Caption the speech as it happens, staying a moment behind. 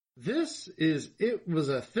This is It Was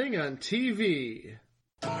a Thing on TV.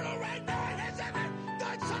 Total Red Man has ever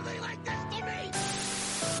done something like this to me!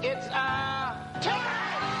 It's,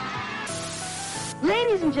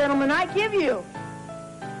 Ladies and gentlemen, I give you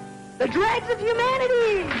the dregs of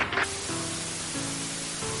humanity!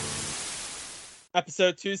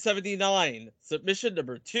 Episode 279, submission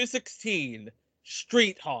number 216,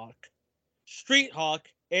 Street Hawk. Street Hawk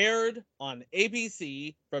aired on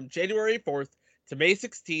ABC from January 4th to May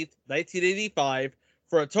 16th, 1985,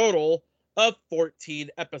 for a total of 14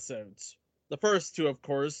 episodes. The first two, of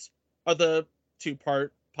course, are the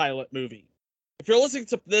two-part pilot movie. If you're listening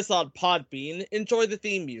to this on Podbean, enjoy the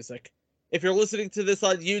theme music. If you're listening to this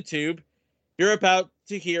on YouTube, you're about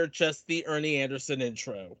to hear just the Ernie Anderson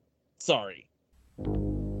intro. Sorry.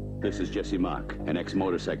 This is Jesse Mock, an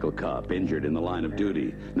ex-motorcycle cop injured in the line of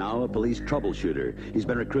duty. Now a police troubleshooter. He's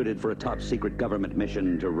been recruited for a top-secret government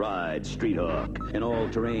mission to ride Street Hawk, an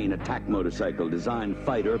all-terrain attack motorcycle designed to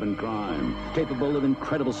fight urban crime, capable of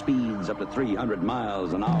incredible speeds up to 300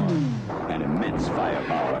 miles an hour, and immense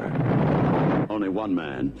firepower. Only one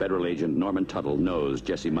man, Federal Agent Norman Tuttle, knows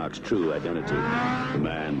Jesse Mock's true identity. The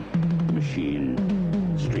man, the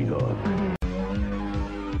machine, Street Hawk.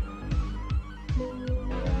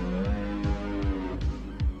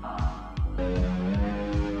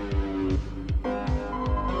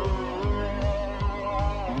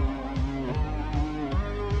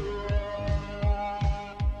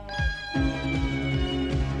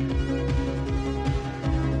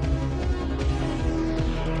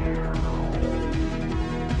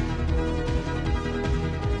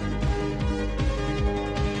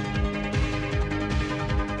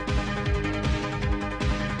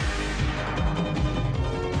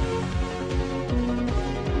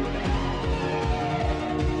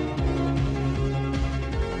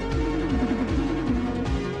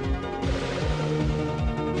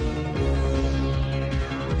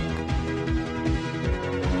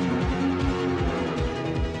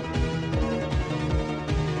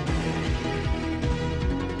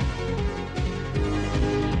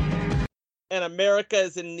 And America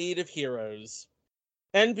is in need of heroes.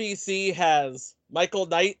 NBC has Michael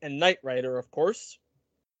Knight and Knight Rider, of course.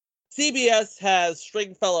 CBS has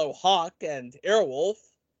Stringfellow Hawk and Airwolf.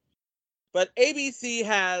 But ABC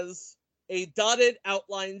has a dotted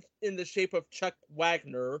outline in the shape of Chuck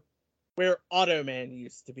Wagner, where Automan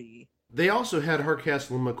used to be. They also had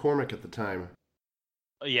Hardcastle and McCormick at the time.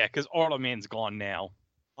 Yeah, because Automan's gone now.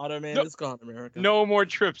 Automan is gone, America. No more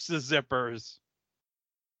trips to Zippers.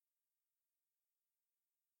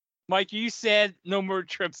 Mike, you said no more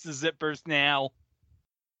trips to Zippers now.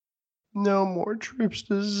 No more trips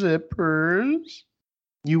to Zippers.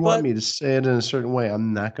 You want me to say it in a certain way.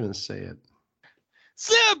 I'm not going to say it.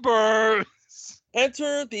 Zippers!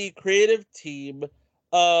 Enter the creative team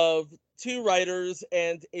of two writers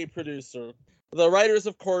and a producer. The writers,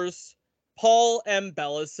 of course, Paul M.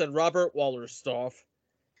 Bellis and Robert Wallerstoff.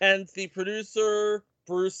 And the producer,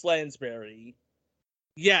 Bruce Lansbury.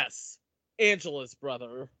 Yes, Angela's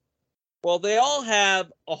brother. Well, they all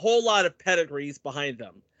have a whole lot of pedigrees behind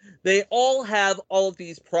them. They all have all of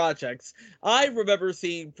these projects. I remember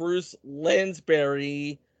seeing Bruce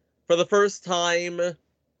Lansbury for the first time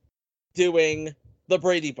doing The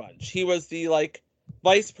Brady Bunch. He was the,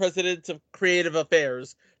 vice president of creative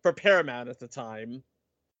affairs for Paramount at the time.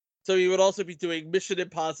 So he would also be doing Mission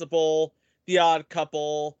Impossible, The Odd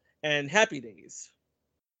Couple, and Happy Days.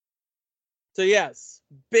 So yes,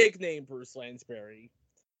 big name Bruce Lansbury.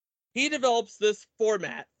 He develops this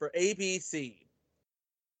format for ABC.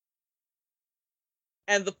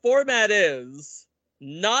 And the format is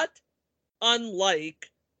not unlike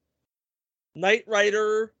Knight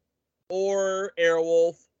Rider or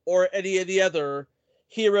Airwolf or any of the other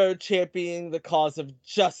hero championing the cause of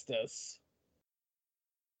justice.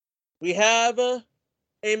 We have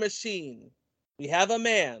a machine. We have a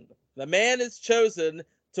man. The man is chosen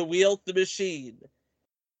to wield the machine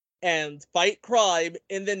and fight crime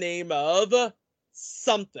in the name of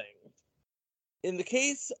something. In the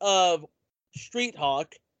case of Street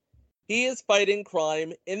Hawk, he is fighting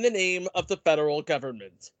crime in the name of the federal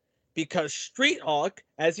government. Because Street Hawk,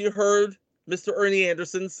 as you heard Mr. Ernie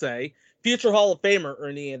Anderson say, future Hall of Famer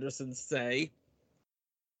Ernie Anderson say,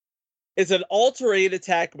 is an all-terrain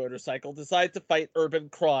attack motorcycle designed to fight urban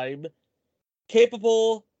crime,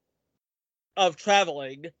 capable of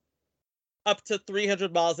traveling up to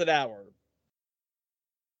 300 miles an hour.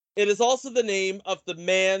 It is also the name of the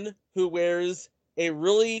man who wears a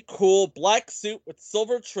really cool black suit with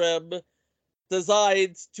silver trim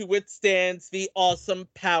designed to withstand the awesome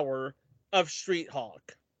power of Street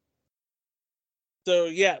Hawk. So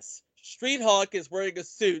yes, Street Hawk is wearing a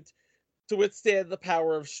suit to withstand the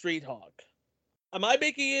power of Street Hawk. Am I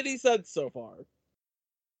making any sense so far?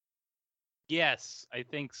 Yes, I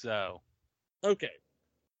think so. Okay.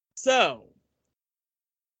 So,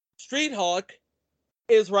 Street Hawk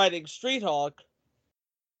is riding Street Hawk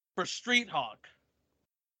for Street Hawk.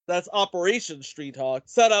 That's Operation Street Hawk,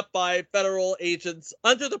 set up by federal agents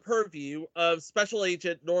under the purview of Special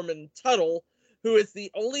Agent Norman Tuttle, who is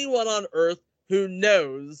the only one on Earth who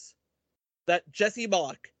knows that Jesse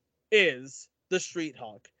Mach is the Street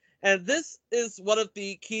Hawk. And this is one of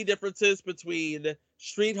the key differences between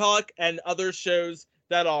Street Hawk and other shows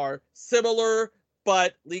that are similar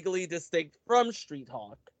but legally distinct from Street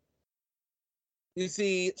Hawk. You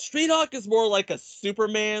see, Street Hawk is more like a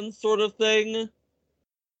Superman sort of thing,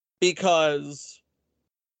 because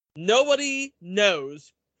nobody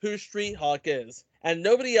knows who Street Hawk is, and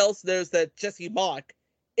nobody else knows that Jesse Mach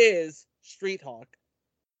is Street Hawk.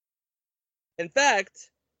 In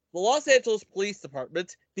fact, the Los Angeles Police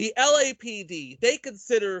Department, the LAPD, they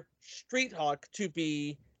consider Street Hawk to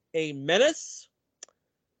be a menace,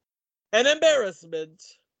 an embarrassment,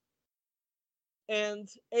 and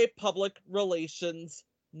a public relations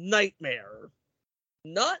nightmare.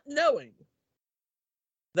 Not knowing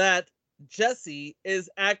that Jesse is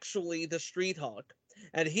actually the Street Hawk,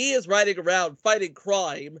 and he is riding around fighting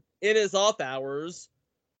crime in his off hours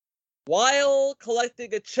while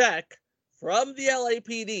collecting a check from the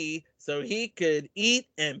LAPD so he could eat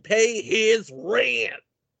and pay his rent.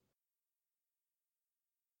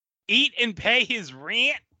 Eat and pay his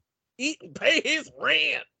rent? Eat and pay his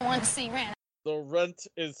rent! I want to see rent. The rent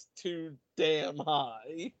is too damn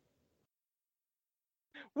high.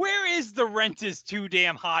 Where is the rent is too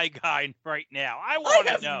damn high guy right now? I want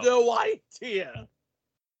to know. I have no idea.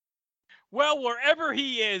 Well, wherever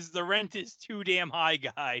he is, the rent is too damn high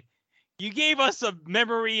guy. You gave us a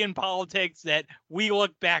memory in politics that we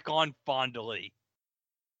look back on fondly.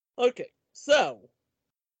 Okay, so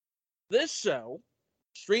this show,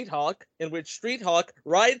 Street Hawk, in which Street Hawk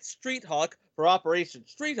rides Street Hawk for Operation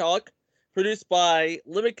Street Hawk, produced by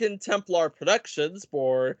Limerick Templar Productions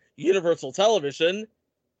for Universal Television.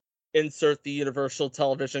 Insert the Universal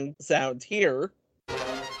Television sound here.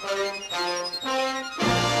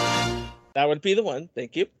 That would be the one,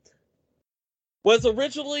 thank you. Was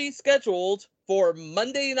originally scheduled for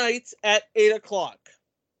Monday nights at 8 o'clock.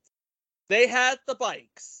 They had the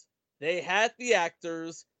bikes, they had the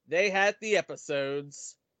actors, they had the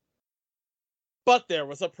episodes, but there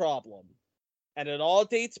was a problem. And it all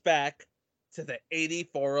dates back to the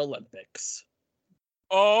 '84 Olympics.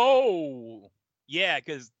 Oh, yeah,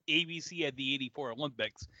 because ABC had the '84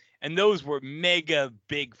 Olympics, and those were mega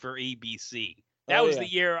big for ABC. That was the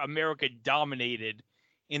year America dominated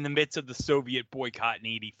in the midst of the Soviet boycott in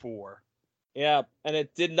 '84. Yeah, and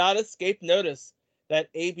it did not escape notice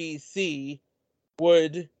that ABC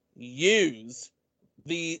would use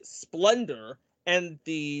the splendor and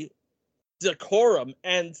the decorum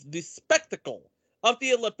and the spectacle of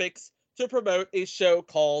the Olympics to promote a show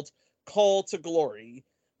called Call to Glory,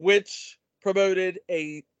 which promoted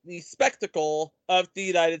the spectacle of the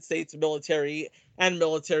United States military and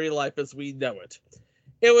military life as we know it.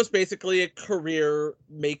 It was basically a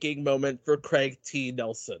career-making moment for Craig T.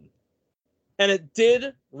 Nelson. And it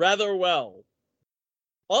did rather well.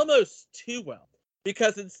 Almost too well.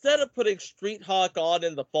 Because instead of putting Street Hawk on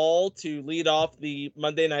in the fall to lead off the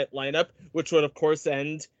Monday night lineup, which would of course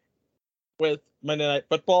end with Monday Night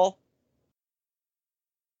Football,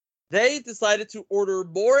 they decided to order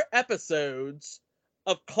more episodes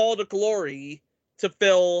of Call to Glory to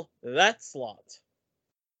fill that slot.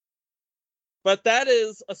 But that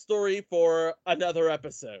is a story for another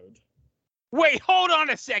episode. Wait, hold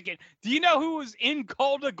on a second. Do you know who was in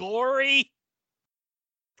Call to Glory?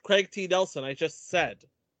 Craig T. Nelson, I just said.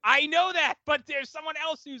 I know that, but there's someone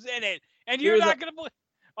else who's in it, and you're not going to believe.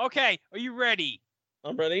 Okay, are you ready?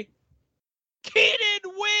 I'm ready. Keenan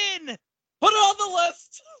Wynn! Put it on the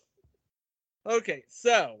list! Okay,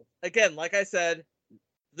 so, again, like I said,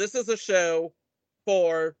 this is a show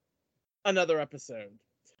for another episode.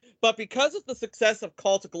 But because of the success of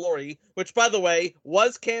Call to Glory, which, by the way,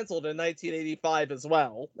 was canceled in 1985 as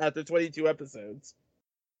well, after 22 episodes,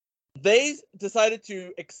 they decided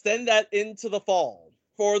to extend that into the fall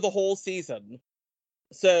for the whole season.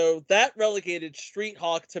 So that relegated Street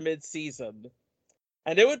Hawk to mid-season.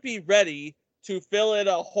 And it would be ready to fill in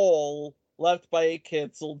a hole left by a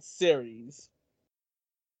canceled series.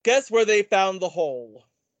 Guess where they found the hole?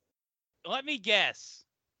 Let me guess.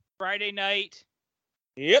 Friday night?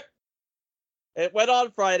 Yep. It went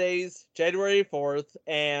on Fridays, January 4th,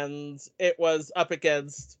 and it was up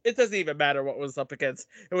against, it doesn't even matter what was up against.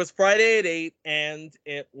 It was Friday at 8, and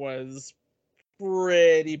it was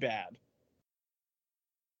pretty bad.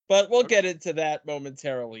 But we'll get into that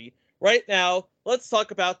momentarily. Right now, let's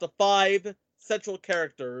talk about the 5 central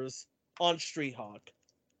characters on Street Hawk.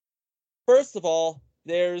 First of all,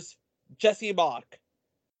 there's Jesse Mach,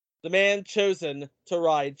 the man chosen to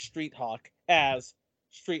ride Street Hawk as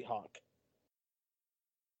Street Hawk.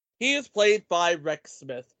 He is played by Rex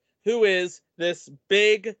Smith, who is this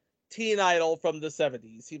big teen idol from the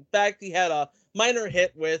 70s. In fact, he had a minor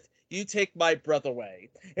hit with You Take My Breath Away.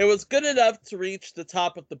 It was good enough to reach the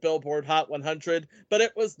top of the Billboard Hot 100, but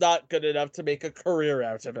it was not good enough to make a career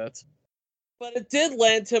out of it. But it did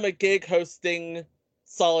land him a gig hosting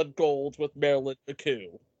Solid Gold with Marilyn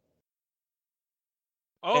McCoo.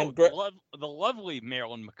 Oh, the lovely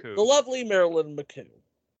Marilyn McCoo. The lovely Marilyn McCoo.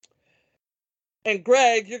 And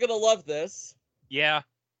Greg, you're going to love this. Yeah.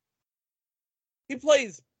 He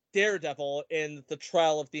plays Daredevil in The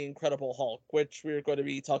Trial of the Incredible Hulk, which we're going to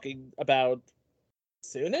be talking about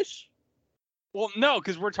soonish. Well, no,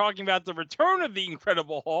 because we're talking about the return of the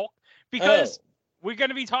Incredible Hulk, because we're going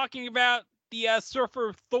to be talking about the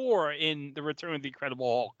Surfer Thor in The Return of the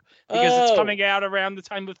Incredible Hulk, because it's coming out around the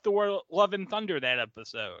time of Thor Love and Thunder, that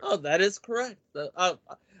episode. Oh, that is correct.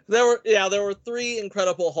 There were 3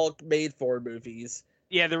 Incredible Hulk made-for movies.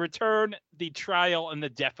 Yeah, The Return, The Trial, and The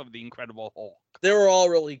Death of the Incredible Hulk. They were all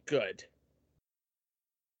really good.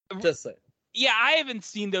 Just saying. Yeah, I haven't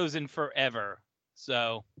seen those in forever,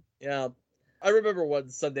 so... Yeah. I remember one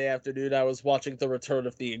Sunday afternoon I was watching The Return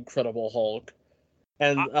of the Incredible Hulk.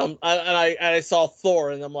 And I saw Thor,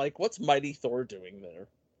 and I'm like, what's Mighty Thor doing there?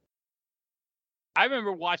 I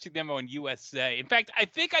remember watching them on USA. In fact, I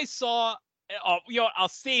think I saw... I'll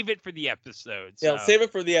save it for the episode. So. Yeah, I'll save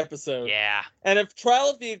it for the episode. Yeah. And if Trial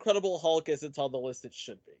of the Incredible Hulk isn't on the list, it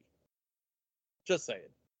should be. Just saying.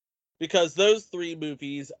 Because those 3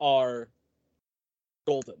 movies are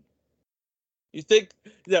golden. You think,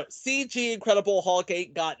 CG Incredible Hulk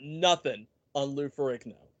ain't got nothing on Lou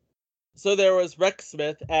Ferrigno. So there was Rex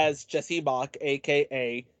Smith as Jesse Mach,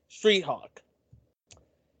 a.k.a. Street Hawk.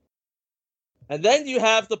 And then you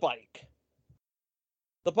have the bike.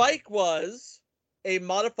 The bike was a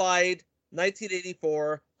modified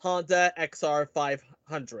 1984 Honda XR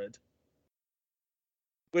 500,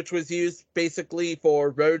 which was used basically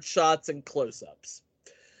for road shots and close-ups.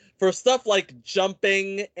 For stuff like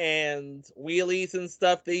jumping and wheelies and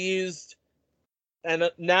stuff, they used,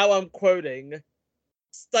 and now I'm quoting,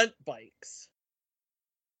 stunt bikes.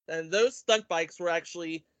 And those stunt bikes were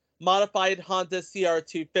actually modified Honda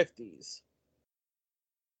CR250s.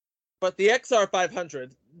 But the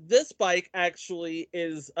XR500, this bike actually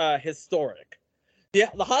is historic. The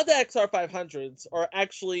Honda XR500s are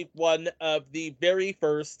actually one of the very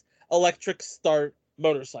first electric start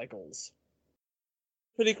motorcycles.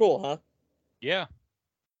 Pretty cool, huh? Yeah.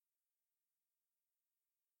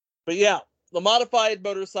 But yeah, the modified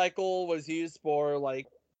motorcycle was used for like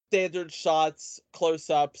standard shots,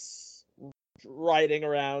 close-ups, riding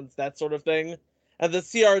around, that sort of thing. And the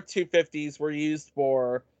CR250s were used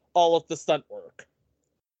for all of the stunt work.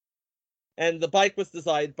 And the bike was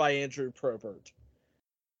designed by Andrew Probert,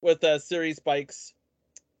 with series bikes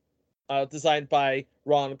designed by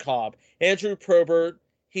Ron Cobb. Andrew Probert,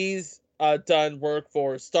 he's done work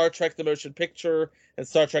for Star Trek The Motion Picture and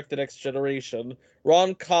Star Trek The Next Generation.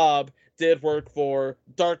 Ron Cobb did work for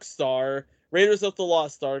Dark Star, Raiders of the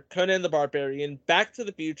Lost Ark, Conan the Barbarian, Back to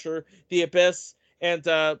the Future, The Abyss, and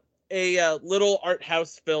a little art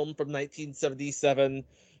house film from 1977.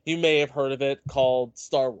 You may have heard of it, called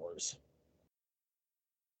Star Wars.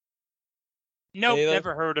 Nope,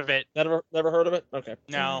 never heard of it. Never heard of it? Okay.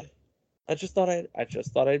 No. I just thought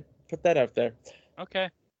I'd put that out there. Okay.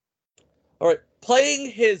 All right. Playing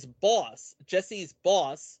his boss, Jesse's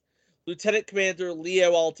boss, Lieutenant Commander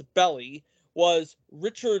Leo Altobelli, was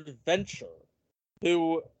Richard Venture,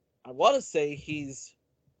 who I want to say he's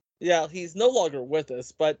no longer with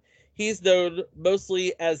us, but he's known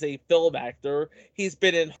mostly as a film actor. He's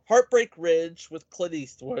been in Heartbreak Ridge with Clint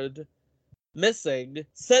Eastwood, Missing,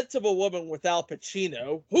 Scent of a Woman with Al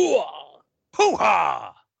Pacino, Hoo-ah!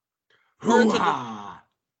 Hoo-ha! Hoo-ha!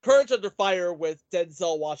 Courage Under Fire with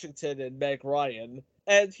Denzel Washington and Meg Ryan,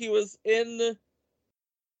 and he was in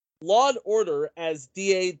Law and Order as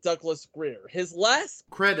D.A. Douglas Greer. His last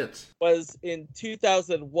Credits was in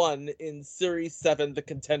 2001 in Series 7, The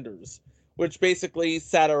Contenders, which basically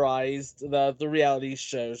satirized the reality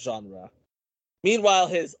show genre. Meanwhile,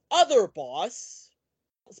 his other boss,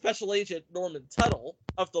 Special Agent Norman Tuttle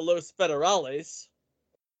of the Los Federales,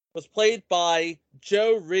 was played by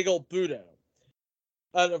Joe Regal Budo.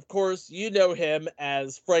 And of course, you know him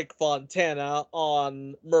as Frank Fontana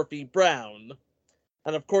on Murphy Brown.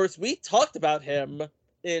 And of course, we talked about him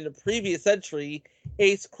in a previous entry,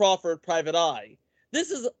 Ace Crawford Private Eye.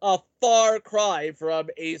 This is a far cry from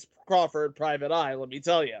Ace Crawford Private Eye, let me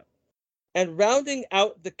tell you. And rounding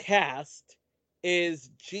out the cast is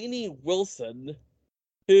Jeannie Wilson,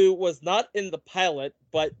 who was not in the pilot,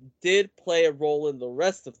 but did play a role in the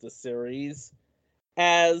rest of the series,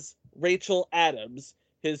 as Rachel Adams,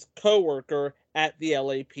 his co-worker at the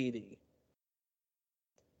LAPD.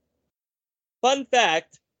 Fun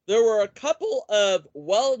fact, there were a couple of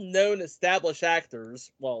well-known established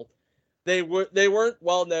actors. Well, they weren't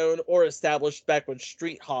well-known or established back when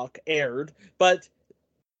Street Hawk aired, but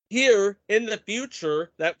here in the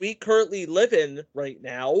future that we currently live in right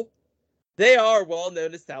now, they are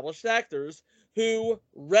well-known established actors who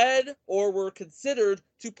read or were considered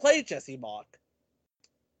to play Jesse Mach.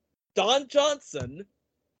 Don Johnson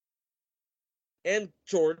and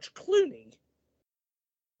George Clooney.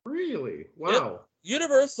 Really? Wow. Yep.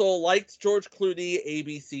 Universal liked George Clooney,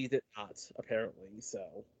 ABC did not, apparently,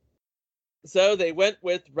 so they went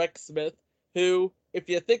with Rex Smith, who, if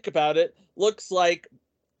you think about it, looks like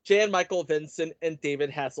Jan Michael Vincent and David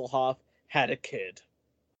Hasselhoff had a kid.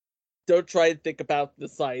 Don't try and think about the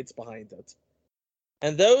science behind it.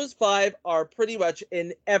 And those 5 are pretty much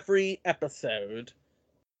in every episode,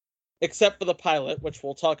 except for the pilot, which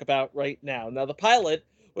we'll talk about right now. Now, the pilot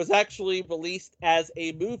was actually released as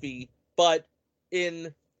a movie, but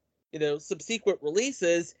in, subsequent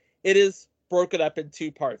releases, it is broken up in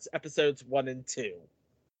 2 parts, episodes 1 and 2.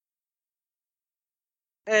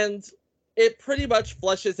 And it pretty much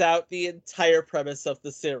fleshes out the entire premise of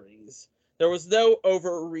the series. There was no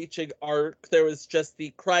overreaching arc. There was just the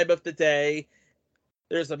crime of the day.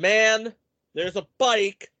 There's a man, there's a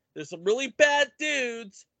bike, there's some really bad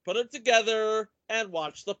dudes, put them together, and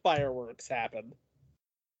watch the fireworks happen.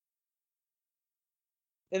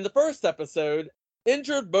 In the first episode,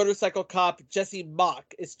 injured motorcycle cop Jesse Mach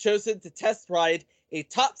is chosen to test ride a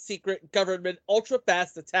top-secret government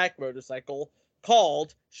ultra-fast attack motorcycle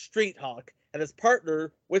called Street Hawk, and is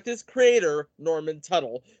partnered with his creator, Norman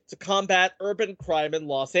Tuttle, to combat urban crime in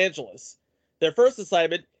Los Angeles. Their first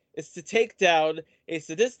assignment is to take down a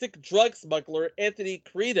sadistic drug smuggler, Anthony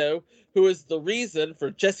Carino, who is the reason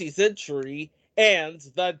for Jesse's injury and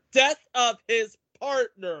the death of his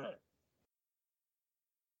partner.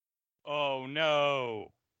 Oh,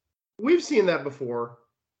 no. We've seen that before.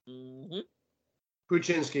 Mm-hmm.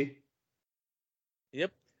 Puchinsky.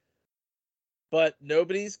 Yep. But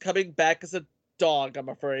nobody's coming back as a dog, I'm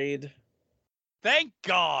afraid. Thank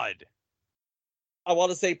God. I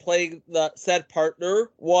want to say playing the said partner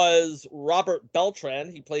was Robert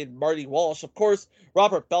Beltran. He played Marty Walsh. Of course,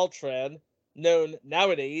 Robert Beltran, known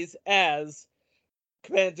nowadays as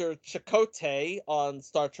Commander Chakotay on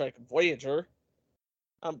Star Trek Voyager.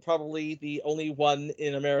 I'm probably the only one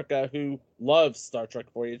in America who loves Star Trek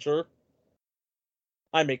Voyager.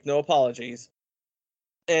 I make no apologies.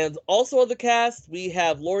 And also on the cast, we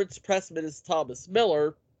have Lawrence Pressman as Thomas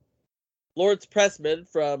Miller. Lawrence Pressman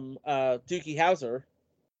from Doogie Howser.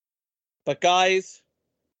 But guys,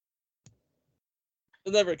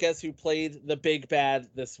 you'll never guess who played the big bad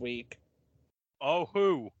this week. Oh,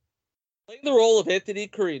 who? Playing the role of Anthony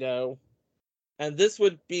Carino. And this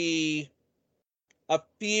would be a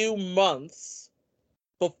few months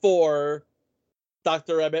before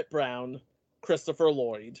Dr. Emmett Brown, Christopher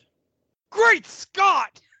Lloyd. Great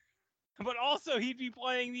Scott! But also he'd be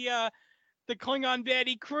playing the Klingon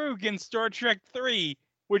baddie Krug in Star Trek 3,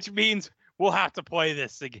 which means we'll have to play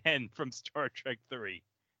this again from Star Trek 3.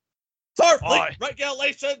 Starfleet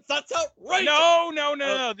regulations, that's outrageous!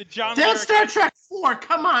 No. The John That's Star Larroquette, Trek 4.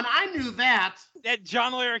 Come on, I knew that. that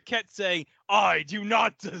John Larroquette saying, I do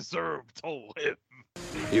not deserve to live.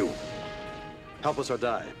 You. Help us or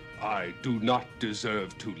die. I do not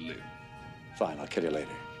deserve to live. Fine, I'll kill you later.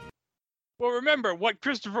 Well, remember, what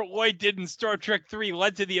Christopher Lloyd did in Star Trek 3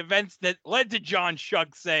 led to the events that led to John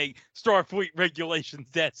Shuck saying, Starfleet regulations,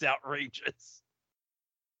 that's outrageous.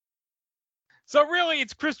 So really,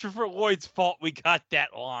 it's Christopher Lloyd's fault we got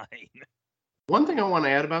that line. One thing I want to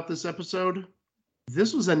add about this episode,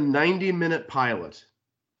 this was a 90-minute pilot.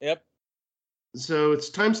 Yep. So its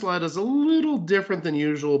time slot is a little different than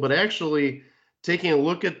usual, but actually, taking a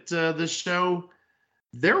look at this show,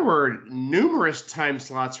 there were numerous time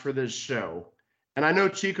slots for this show. And I know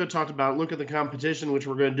Chico talked about look at the competition, which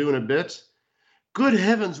we're going to do in a bit. Good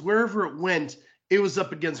heavens, wherever it went, it was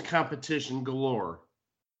up against competition galore.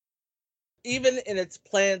 Even in its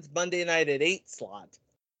planned Monday night at 8 slot.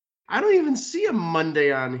 I don't even see a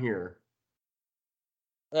Monday on here.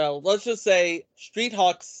 Let's just say Street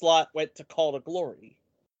Hawk's slot went to Call to Glory.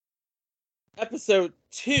 Episode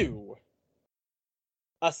 2.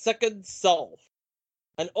 A Second Self.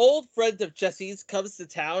 An old friend of Jesse's comes to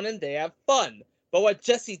town and they have fun. But what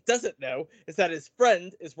Jesse doesn't know is that his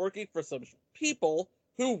friend is working for some people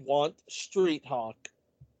who want Street Hawk.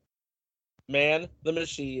 Man, the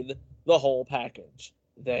machine, the whole package.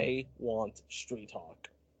 They want Street Hawk.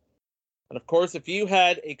 And of course, if you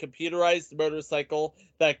had a computerized motorcycle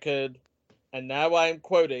that could, and now I'm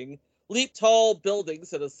quoting, leap tall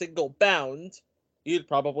buildings in a single bound, you'd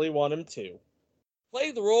probably want him too.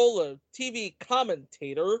 Playing the role of TV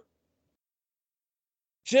commentator,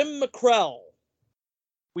 Jim McCrell.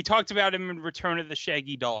 We talked about him in Return of the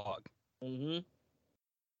Shaggy Dog. Mm-hmm.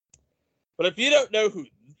 But if you don't know who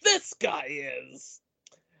this guy is,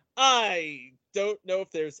 I don't know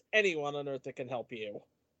if there's anyone on Earth that can help you.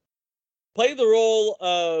 Playing the role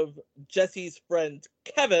of Jesse's friend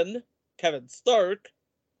Kevin Stark,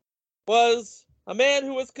 was a man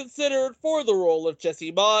who was considered for the role of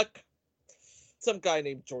Jesse Mach. Some guy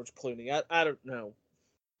named George Clooney. I don't know.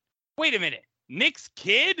 Wait a minute. Nick's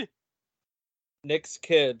kid? Nick's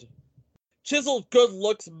kid. Chiseled good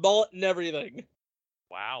looks, mullet and everything.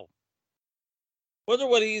 Wow. Wonder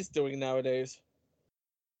what he's doing nowadays.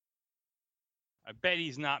 I bet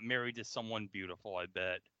he's not married to someone beautiful, I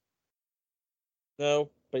bet. No,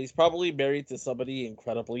 but he's probably married to somebody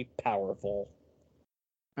incredibly powerful.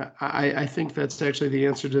 I think that's actually the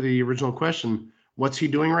answer to the original question. What's he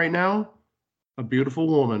doing right now? A beautiful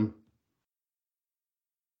woman.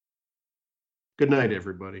 Good night,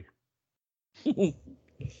 everybody. He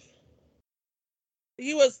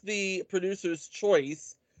was the producer's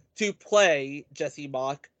choice to play Jesse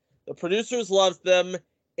Mach. The producers loved them.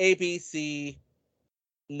 ABC,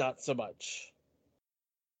 not so much.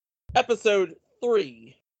 Episode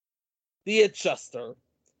 3. The Adjuster.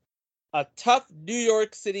 A tough New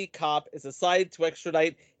York City cop is assigned to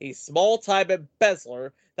extradite a small-time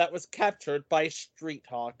embezzler that was captured by Street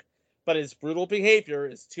Hawk. But his brutal behavior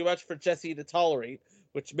is too much for Jesse to tolerate,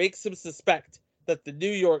 which makes him suspect that the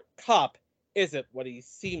New York cop isn't what he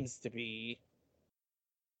seems to be.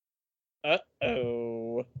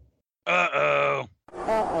 Uh-oh. Uh-oh.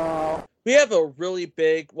 Uh-oh. We have a really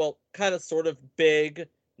big, well, kind of sort of big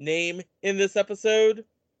name in this episode.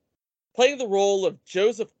 Playing the role of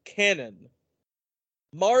Joseph Cannon,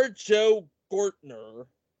 Marjoe Gortner.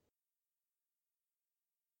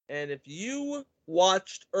 And if you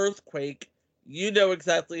watched Earthquake, you know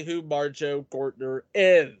exactly who Marjoe Gortner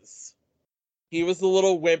is. He was the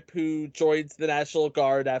little wimp who joined the National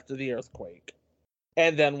Guard after the earthquake.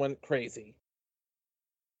 And then went crazy.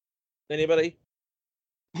 Anybody?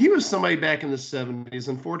 He was somebody back in the 70s.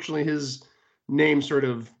 Unfortunately, his name sort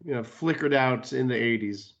of flickered out in the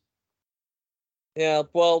 80s. Yeah,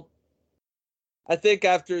 well, I think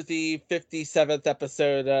after the 57th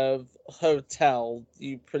episode of Hotel,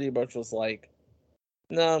 you pretty much was like,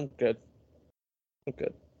 no, I'm good. I'm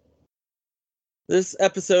good. This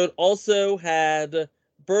episode also had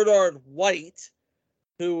Bernard White,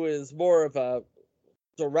 who is more of a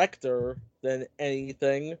director than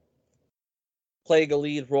anything, playing a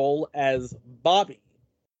lead role as Bobby.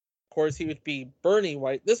 Of course, he would be Bernie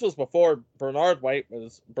White. This was before Bernard White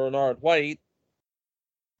was Bernard White.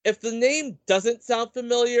 If the name doesn't sound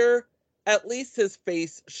familiar, at least his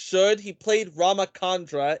face should. He played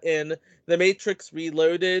Ramachandra in The Matrix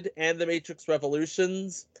Reloaded and The Matrix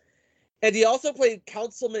Revolutions. And he also played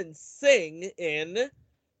Councilman Singh in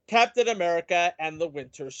Captain America and the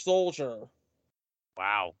Winter Soldier.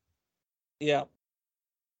 Wow. Yeah.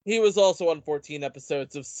 He was also on 14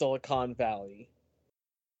 episodes of Silicon Valley.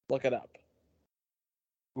 Look it up.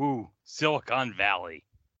 Ooh, Silicon Valley.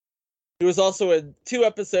 He was also in 2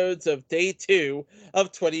 episodes of Day 2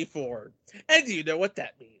 of 24. And you know what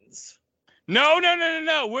that means. No.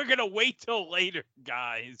 We're going to wait till later,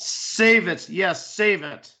 guys. Save it. Yes, save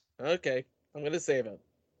it. Okay, I'm going to save it.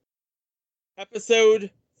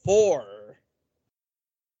 Episode 4.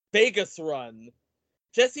 Vegas Run.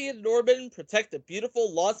 Jesse and Norman protect a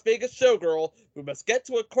beautiful Las Vegas showgirl who must get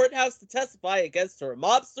to a courthouse to testify against her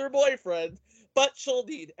mobster boyfriend, but she'll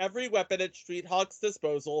need every weapon at Street Hawk's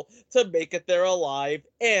disposal to make it there alive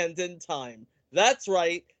and in time. That's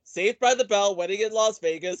right, Saved by the Bell wedding in Las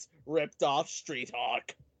Vegas ripped off Street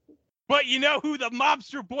Hawk. But you know who the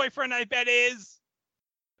mobster boyfriend I bet is?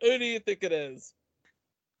 Who do you think it is?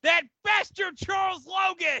 That bastard Charles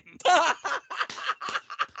Logan!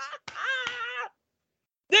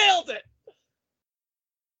 Nailed it!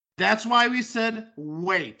 That's why we said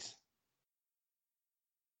wait.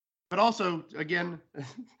 But also, again,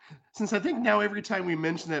 since I think now every time we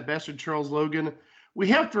mention that bastard Charles Logan, we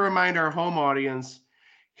have to remind our home audience,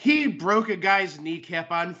 he broke a guy's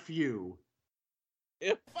kneecap on Few.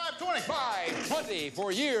 520. 520.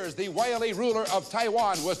 For years, the wily ruler of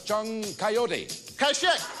Taiwan was Chung Coyote.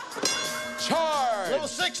 Kai-shek. Charge. Little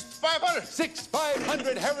 6-500.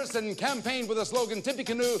 6-500. Harrison campaigned with the slogan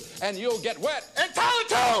Tippecanoe and you'll get wet. And Tyler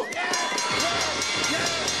too.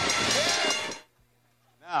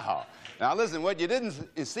 Now listen, what you didn't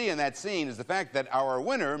see in that scene is the fact that our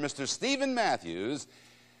winner, Mr. Stephen Matthews,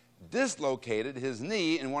 dislocated his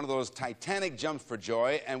knee in one of those titanic jumps for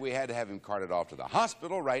joy, and we had to have him carted off to the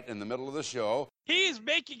hospital right in the middle of the show. He's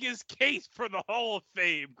making his case for the Hall of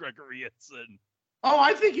Fame, Gregory Itson. Oh,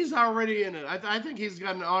 I think he's already in it. I think he's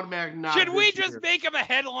got an automatic nod. Should we just make him a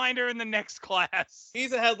headliner in the next class?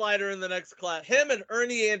 He's a headliner in the next class. Him and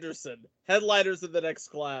Ernie Anderson, headliners in the next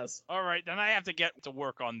class. All right, then I have to get to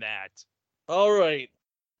work on that. All right.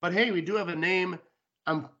 But hey, we do have a name.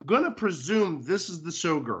 I'm going to presume this is the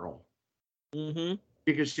showgirl. Mm-hmm.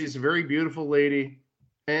 Because she's a very beautiful lady.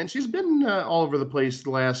 And she's been all over the place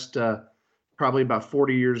the last probably about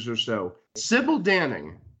 40 years or so. Sybil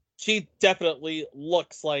Danning. She definitely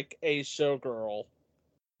looks like a showgirl.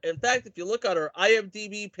 In fact, if you look on her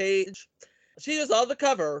IMDb page, she was on the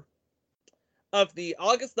cover of the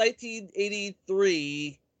August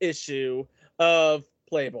 1983 issue of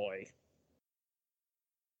Playboy.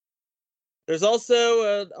 There's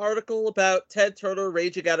also an article about Ted Turner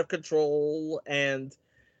raging out of control and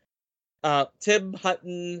Tim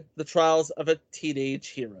Hutton, the trials of a teenage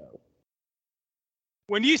hero.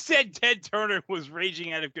 When you said Ted Turner was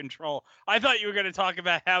raging out of control, I thought you were going to talk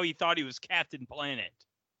about how he thought he was Captain Planet.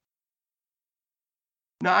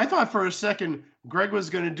 Now, I thought for a second Greg was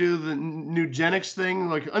going to do the Nugenics thing.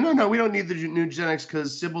 Like, oh, no, we don't need the Nugenics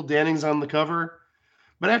because Sybil Danning's on the cover.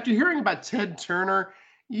 But after hearing about Ted Turner,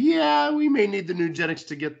 yeah, we may need the Nugenics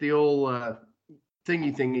to get the old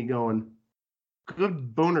thingy going.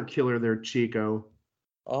 Good boner killer there, Chico.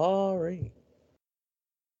 All right.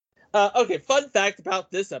 Okay, fun fact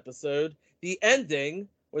about this episode. The ending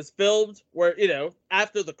was filmed where,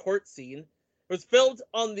 after the court scene, was filmed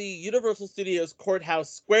on the Universal Studios Courthouse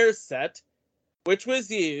Square set, which was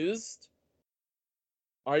used,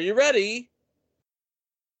 are you ready,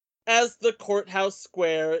 as the Courthouse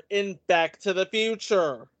Square in Back to the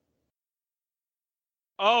Future.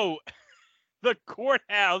 Oh, the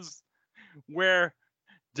courthouse where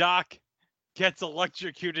Doc gets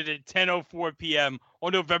electrocuted at 10:04 p.m.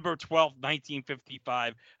 on November 12th,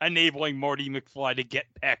 1955, enabling Marty McFly to get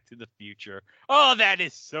back to the future. Oh, that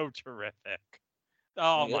is so terrific.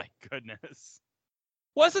 Oh, my goodness.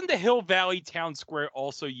 Wasn't the Hill Valley Town Square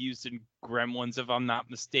also used in Gremlins, if I'm not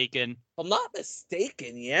mistaken? I'm not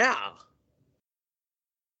mistaken, yeah.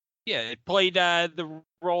 Yeah, it played the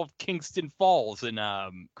role of Kingston Falls in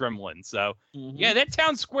Gremlins. So, yeah, that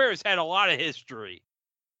town square has had a lot of history.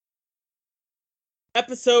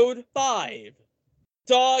 Episode 5.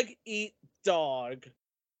 Dog Eat Dog.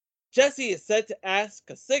 Jesse is sent to ask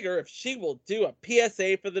a singer if she will do a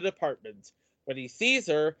PSA for the department. When he sees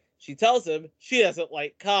her, she tells him she doesn't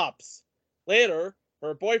like cops. Later,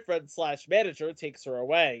 her boyfriend/manager takes her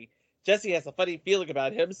away. Jesse has a funny feeling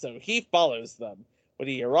about him, so he follows them. When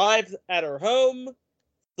he arrives at her home,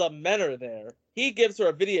 some men are there. He gives her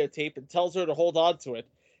a videotape and tells her to hold on to it.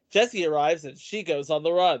 Jesse arrives and she goes on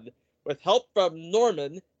the run. With help from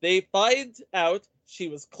Norman, they find out she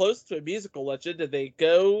was close to a musical legend and they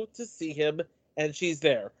go to see him and she's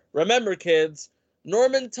there. Remember, kids,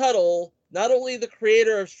 Norman Tuttle, not only the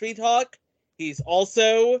creator of Street Hawk, he's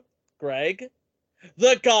also, Greg,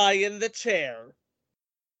 the guy in the chair.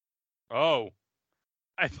 Oh,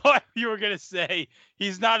 I thought you were going to say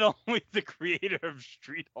he's not only the creator of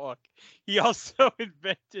Street Hawk, he also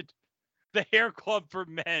invented the Hair Club for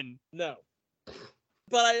Men. No.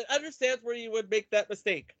 But I understand where you would make that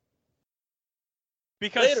mistake.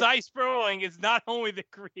 Because Cy Sperling is not only the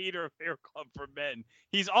creator of Hair Club for Men,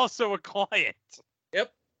 he's also a client.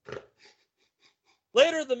 Yep.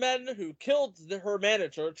 Later, the men who killed her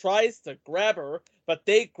manager tries to grab her, but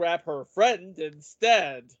they grab her friend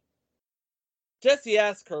instead. Jesse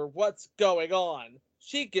asks her what's going on.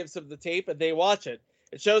 She gives him the tape and they watch it.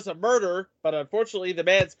 It shows a murder, but unfortunately the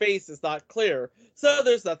man's face is not clear, so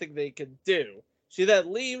there's nothing they can do. She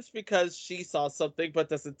then leaves because she saw something but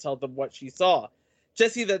doesn't tell them what she saw.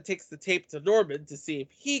 Jesse then takes the tape to Norman to see if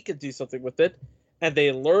he can do something with it, and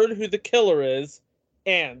they learn who the killer is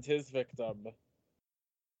and his victim.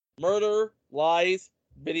 Murder, lies,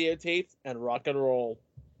 videotapes, and rock and roll.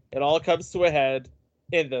 It all comes to a head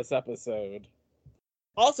in this episode.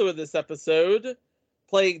 Also in this episode,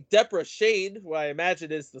 playing Deborah Shane, who I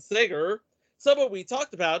imagine is the singer, someone we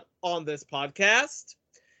talked about on this podcast,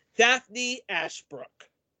 Daphne Ashbrook.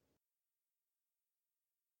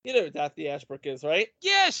 You know who Daphne Ashbrook is, right?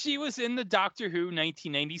 Yeah, she was in the Doctor Who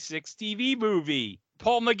 1996 TV movie.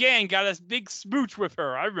 Paul McGann got a big smooch with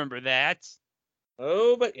her. I remember that.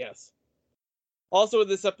 Oh, but yes. Also in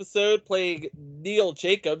this episode, playing Neil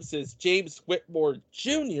Jacobs is James Whitmore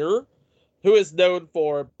Jr., who is known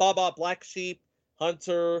for Baba Black Sheep,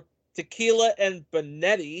 Hunter, Tequila and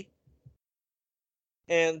Bonetti,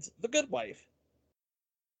 and The Good Wife.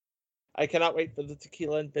 I cannot wait for the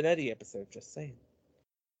Tequila and Bonetti episode, just saying.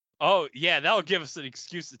 Oh, yeah, that'll give us an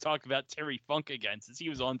excuse to talk about Terry Funk again, since he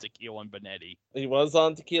was on Tequila and Bonetti. He was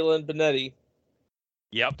on Tequila and Bonetti.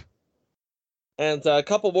 Yep. And a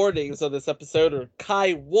couple more names on this episode are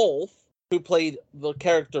Kai Wolf, who played the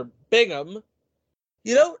character Bingham.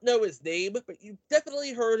 You don't know his name, but you've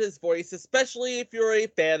definitely heard his voice, especially if you're a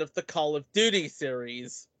fan of the Call of Duty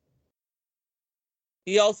series.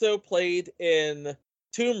 He also played in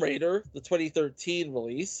Tomb Raider, the 2013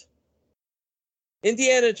 release,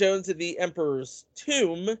 Indiana Jones and the Emperor's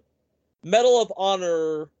Tomb, Medal of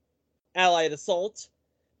Honor Allied Assault,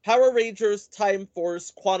 Power Rangers Time Force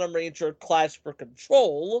Quantum Ranger Clash for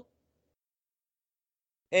Control,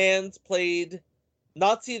 and played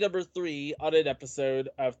Nazi number 3 on an episode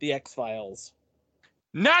of The X-Files.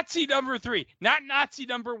 Nazi number 3, not Nazi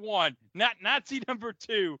number 1, not Nazi number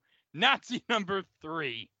 2, Nazi number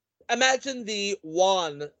 3. Imagine the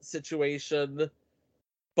Juan situation,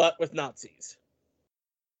 but with Nazis.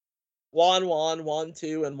 Juan 1, Juan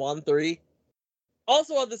 2, and Juan 3.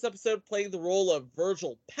 Also on this episode, playing the role of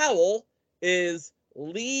Virgil Powell is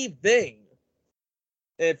Lee Ving.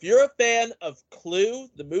 And if you're a fan of Clue,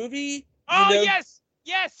 the movie...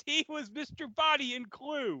 Yes, he was Mr. Body in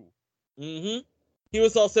Clue. Mm-hmm. He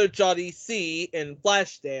was also Johnny C in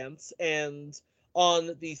Flashdance, and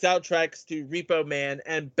on the soundtracks to Repo Man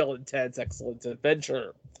and Bill and Ted's Excellent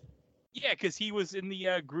Adventure. Yeah, because he was in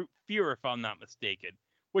the group Fear, if I'm not mistaken,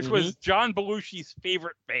 which was John Belushi's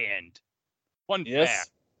favorite band. Fun fact.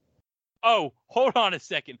 Oh, hold on a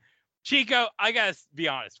second. Chico, I gotta be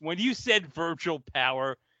honest. When you said Virgil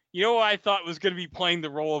Power, you know what I thought was going to be playing the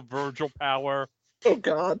role of Virgil Power? Oh,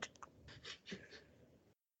 God.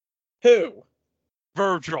 Who?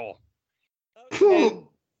 Virgil.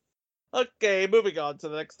 Okay, moving on to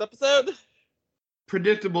the next episode.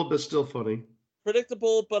 Predictable, but still funny.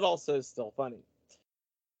 Predictable, but also still funny.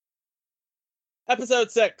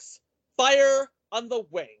 Episode 6, Fire on the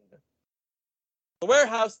Wing. The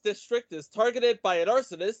warehouse district is targeted by an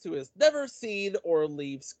arsonist who has never seen or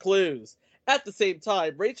leaves clues. At the same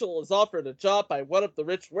time, Rachel is offered a job by one of the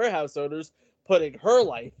rich warehouse owners, putting her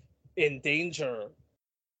life in danger.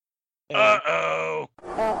 Uh-oh.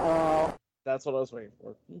 That's what I was waiting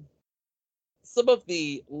for. Some of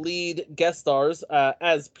the lead guest stars,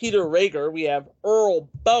 as Peter Rager, we have Earl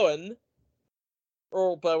Boen.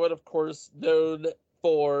 Earl Boen, of course, known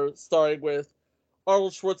for starring with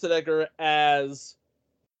Arnold Schwarzenegger as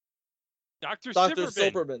Dr.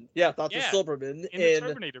 Silberman. Yeah, Dr. Silberman in the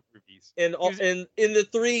Terminator movies. In the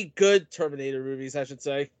 3 good Terminator movies, I should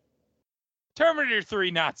say. Terminator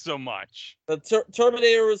 3, not so much. The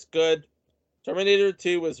Terminator was good. Terminator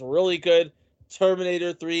 2 was really good.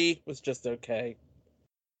 Terminator 3 was just okay.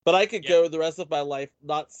 But I could go the rest of my life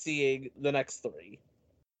not seeing the next 3.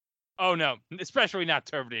 Oh, no. Especially not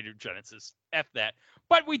Terminator Genesis. F that.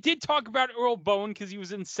 But we did talk about Earl Boen because he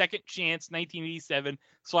was in Second Chance 1987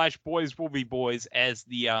 / Boys Will Be Boys as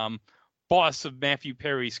the boss of Matthew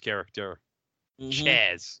Perry's character,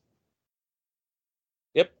 Chaz.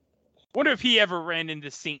 Yep. Wonder if he ever ran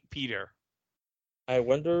into St. Peter. I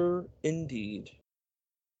wonder indeed.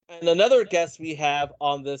 And another guest we have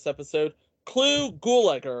on this episode, Clu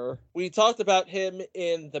Gulager. We talked about him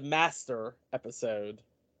in the Master episode.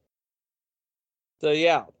 So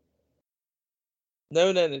yeah.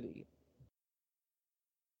 Known entity.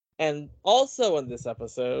 And also in this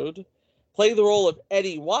episode, playing the role of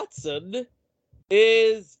Eddie Watson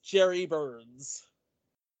is Jerry Burns.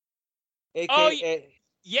 AKA...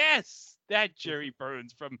 Yes! That Jerry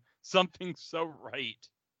Burns from Something So Right.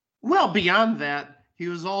 Well, beyond that, he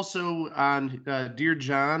was also on Dear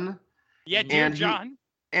John. Yeah, Dear John.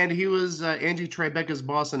 And he was Angie Tribeca's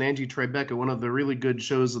boss on Angie Tribeca, one of the really good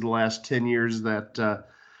shows of the last 10 years that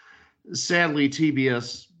sadly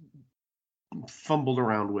TBS fumbled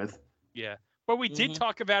around with. Yeah, but we did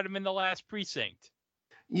talk about him in the last Precinct.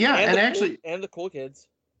 Yeah, and actually... and the Cool Kids.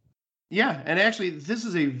 Yeah, and actually, this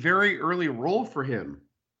is a very early role for him.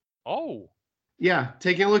 Oh. Yeah,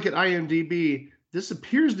 taking a look at IMDb, this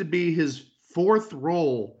appears to be his 4th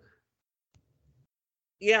role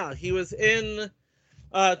Yeah, he was in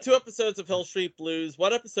 2 episodes of Hill Street Blues,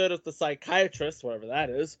 1 episode of The Psychiatrist, whatever that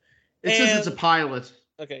is. It says it's a pilot.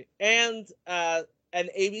 Okay, and an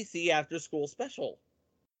ABC after school special.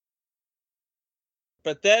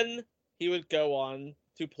 But then he would go on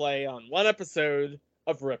to play on 1 episode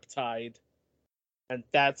of Riptide. And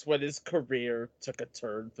that's when his career took a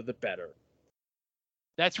turn for the better.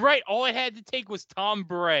 That's right. All it had to take was Tom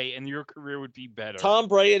Bray, and your career would be better. Tom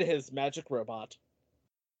Bray and his magic robot.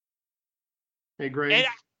 Hey, Greg. And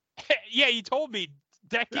yeah, you told me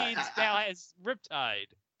Decades now has Riptide.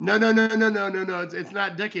 No. It's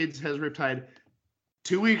not Decades has Riptide.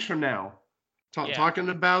 2 weeks from now. Talking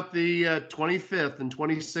about the 25th and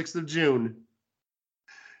 26th of June.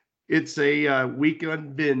 It's a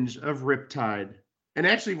weekend binge of Riptide. And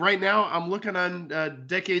actually, right now, I'm looking on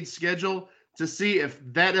Decade's schedule to see if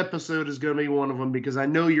that episode is going to be one of them, because I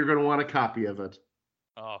know you're going to want a copy of it.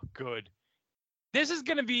 Oh, good. This is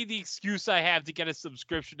going to be the excuse I have to get a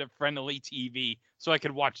subscription to Friendly TV so I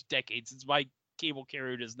can watch Decades, since my cable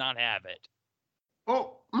carrier does not have it.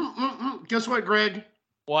 Oh, guess what, Greg?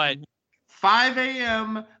 What? 5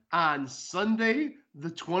 a.m. on Sunday, the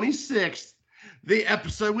 26th, the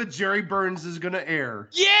episode with Jerry Burns is going to air.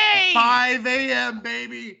 Yay! 5 a.m.,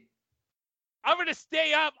 baby. I'm going to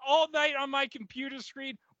stay up all night on my computer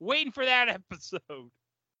screen waiting for that episode.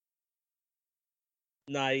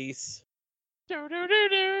 Nice. One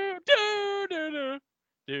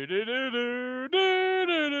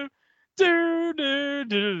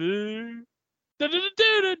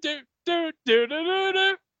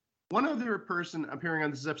other person appearing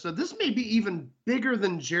on this episode, this may be even bigger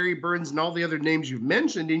than Jerry Burns and all the other names you've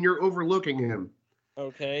mentioned, and you're overlooking him.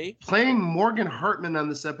 Okay. Playing Morgan Hartman on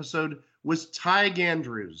this episode was Tig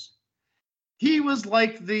Andrews. He was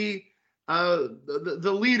like the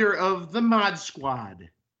leader of the Mod Squad.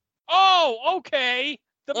 Oh, okay.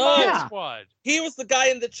 The Mod Squad. He was the guy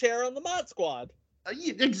in the chair on the Mod Squad.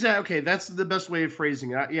 Exactly. Okay, that's the best way of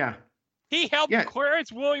phrasing it. Yeah. He helped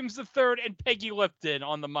Clarence Williams III and Peggy Lipton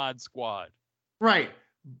on the Mod Squad. Right.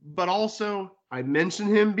 But also, I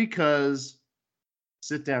mention him because,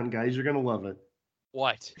 sit down, guys, you're going to love it.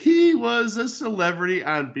 What? He was a celebrity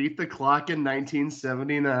on Beat the Clock in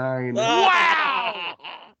 1979. Wow!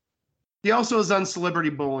 He also was on Celebrity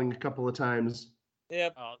Bowling a couple of times.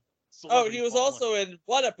 Yep. He was also in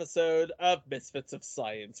 1 episode of Misfits of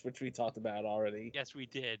Science, which we talked about already. Yes, we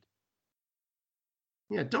did.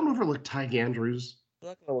 Yeah, don't overlook Tig Andrews. I'm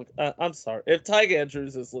not gonna look. I'm sorry. If Tig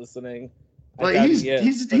Andrews is listening, well,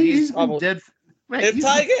 he's probably dead. If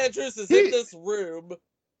Tig Andrews is in this room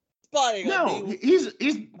spying on me, he's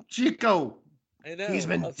Chico. I know. He's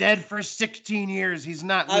been dead for 16 years. He's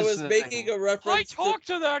not listening. I was making a reference. I talk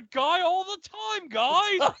to that guy all the time,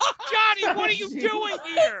 guys. Johnny, what are you doing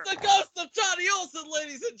here? It's the ghost of Johnny Olsen,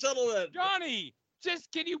 ladies and gentlemen. Johnny,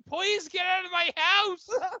 can you please get out of my house?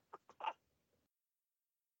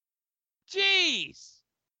 Jeez.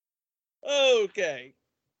 Okay.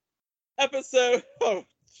 Episode. Oh,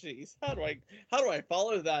 jeez. How do I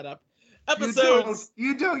follow that up?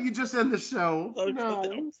 You don't. You just end the show. Okay.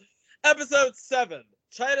 No. Episode 7,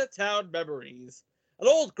 Chinatown Memories. An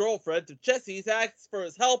old girlfriend of Jesse's asks for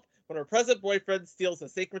his help when her present boyfriend steals a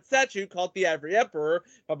sacred statue called the Ivory Emperor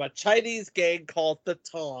from a Chinese gang called the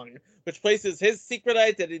Tong, which places his secret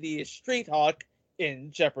identity as Street Hawk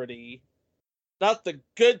in jeopardy. Not the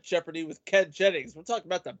good Jeopardy with Ken Jennings. We're talking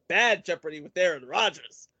about the bad Jeopardy with Aaron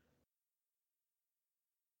Rodgers.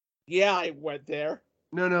 Yeah, I went there.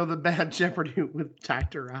 No, the bad Jeopardy with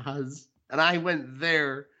Dr. Oz. And I went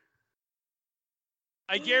there.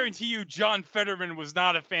 I guarantee you John Fetterman was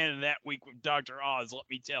not a fan of that week with Dr. Oz, let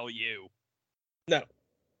me tell you. No,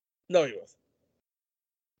 he wasn't.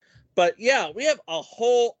 But yeah, we have a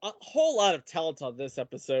whole lot of talent on this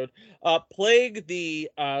episode. Playing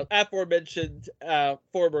the aforementioned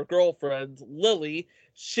former girlfriend, Lily,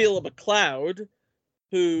 Sheila McLeod,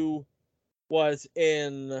 who was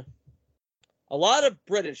in a lot of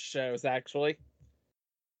British shows, actually.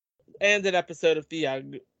 And an episode of the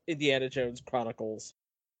Young Indiana Jones Chronicles.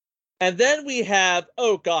 And then we have,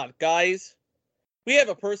 oh god, guys, we have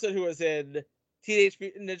a person who was in Teenage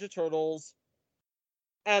Mutant Ninja Turtles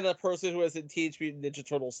and a person who was in Teenage Mutant Ninja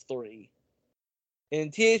Turtles 3. In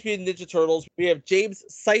Teenage Mutant Ninja Turtles, we have James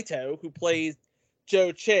Saito, who plays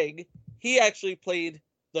Joe Ching. He actually played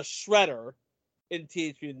the Shredder in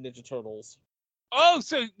Teenage Mutant Ninja Turtles. Oh,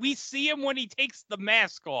 so we see him when he takes the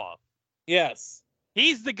mask off. Yes.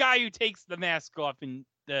 He's the guy who takes the mask off in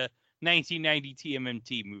the 1990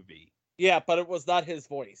 TMNT movie. Yeah, but it was not his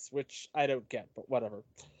voice, which I don't get, but whatever.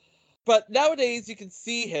 But nowadays you can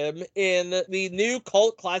see him in the new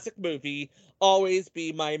cult classic movie, Always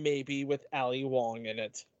Be My Maybe, with Ali Wong in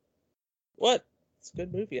it. What? It's a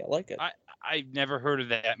good movie. I like it. I've never heard of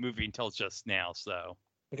that movie until just now, so.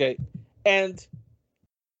 Okay. And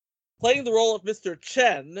playing the role of Mr.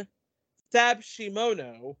 Chen, Sab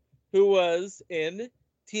Shimono, who was in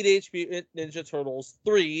Teenage Mutant Ninja Turtles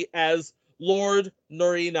 3 as Lord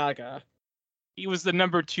Norinaga. He was the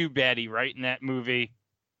number 2 baddie, right, in that movie?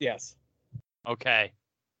 Yes. Okay.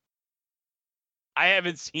 I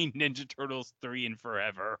haven't seen Ninja Turtles 3 in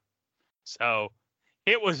forever, so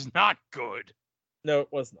it was not good. No, it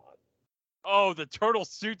was not. Oh, the turtle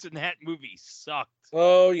suits in that movie sucked.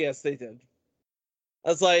 Oh, yes, they did. I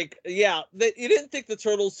was like, yeah, you didn't think the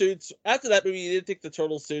turtle suits, after that movie, you didn't think the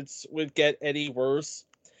turtle suits would get any worse.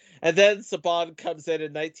 And then Saban comes in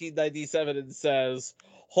 1997 and says,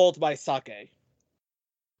 hold my sake.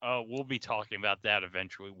 Oh, we'll be talking about that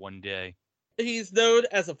eventually one day. He's known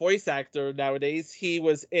as a voice actor nowadays. He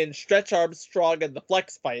was in Stretch Armstrong and the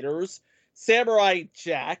Flex Fighters, Samurai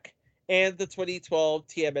Jack, and the 2012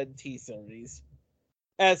 TMNT series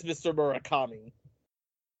as Mr. Murakami.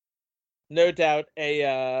 No doubt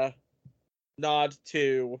a nod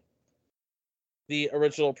to the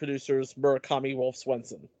original producers Murakami Wolf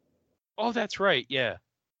Swenson. Oh, that's right, yeah.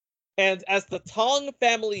 And as the Tong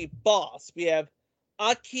family boss, we have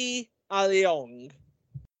Aki Aleong,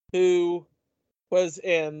 who was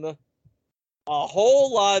in a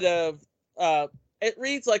whole lot of it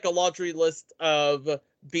reads like a laundry list of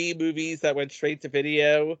B movies that went straight to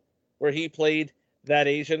video, where he played that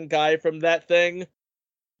Asian guy from that thing.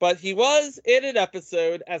 But he was in an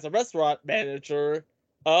episode as a restaurant manager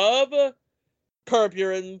of Curb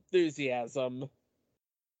Your Enthusiasm.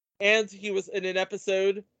 And he was in an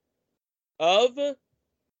episode of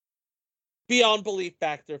Beyond Belief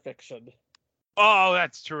Factor Fiction. Oh,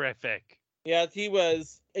 that's terrific. Yeah, he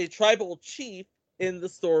was a tribal chief in the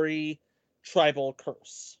story Tribal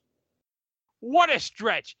Curse. What a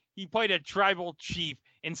stretch! He played a tribal chief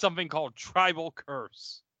in something called Tribal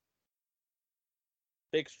Curse.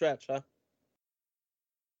 Big stretch, huh?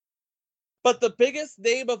 But the biggest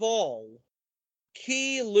name of all,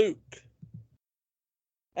 Key Luke,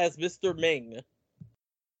 as Mr. Ming.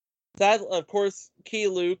 Sadly, of course, Key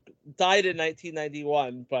Luke died in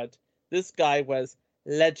 1991, but this guy was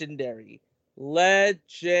legendary.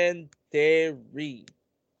 Legendary.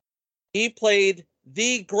 He played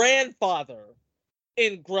the grandfather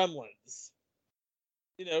in Gremlins.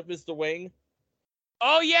 You know, Mr. Wing.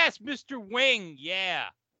 Oh, yes, Mr. Wing, yeah.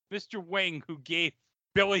 Mr. Wing, who gave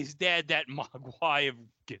Billy's dad that mogwai of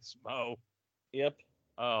Gizmo. Yep.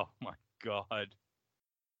 Oh, my God.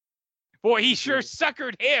 Boy, he sure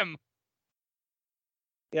suckered him.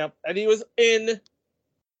 Yep, and he was in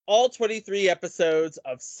all 23 episodes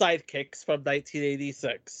of Sidekicks from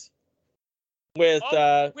 1986. With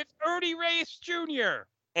Ernie Reyes Jr.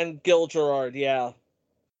 And Gil Gerard, yeah.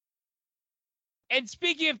 And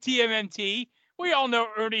speaking of TMNT, we all know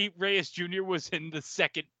Ernie Reyes Jr. was in the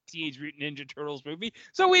second Teenage Mutant Ninja Turtles movie,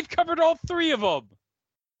 so we've covered all 3 of them.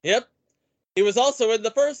 Yep. He was also in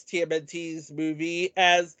the first TMNT's movie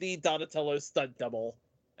as the Donatello stunt double.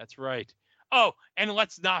 That's right. Oh, and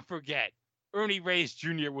let's not forget, Ernie Reyes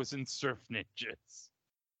Jr. was in Surf Ninjas.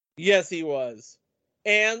 Yes, he was.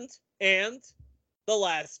 And The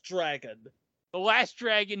Last Dragon. The Last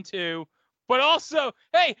Dragon 2. But also,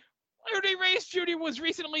 hey, Ernie Reyes Jr. was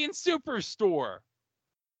recently in Superstore.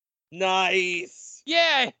 Nice.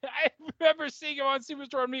 Yeah, I remember seeing him on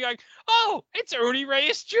Superstore and being like, oh, it's Ernie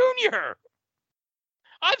Reyes Jr.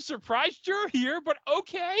 I'm surprised you're here, but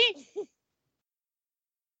okay.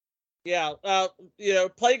 Yeah,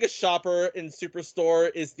 playing a shopper in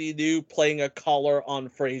Superstore is the new playing a caller on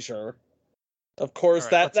Frasier. Of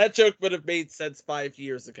course, right, that joke would have made sense 5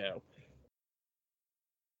 years ago.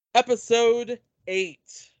 Episode 8.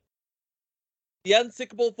 The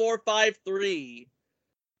Unsinkable 453.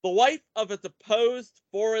 The wife of a deposed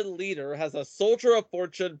foreign leader has a soldier of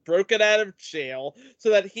fortune broken out of jail so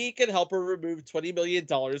that he can help her remove $20 million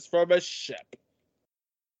from a ship.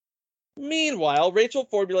 Meanwhile, Rachel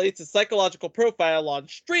formulates a psychological profile on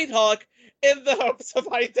Street Hawk in the hopes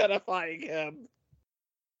of identifying him.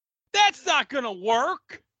 That's not gonna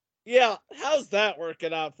work! Yeah, how's that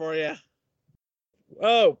working out for you?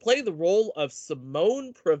 Oh, playing the role of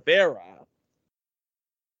Simone Prevera.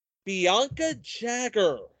 Bianca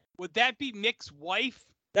Jagger. Would that be Mick's wife?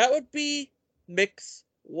 That would be Mick's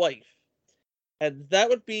wife. And that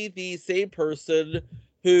would be the same person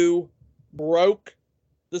who broke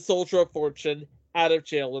the Soldier of Fortune out of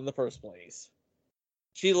jail in the first place.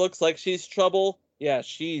 She looks like she's trouble. Yeah,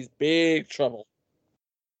 she's big trouble.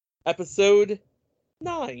 Episode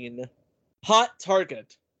 9, Hot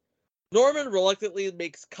Target. Norman reluctantly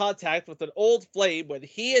makes contact with an old flame when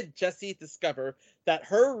he and Jesse discover that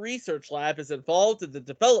her research lab is involved in the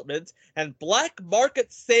development and black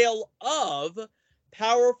market sale of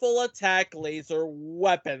powerful attack laser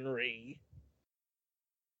weaponry.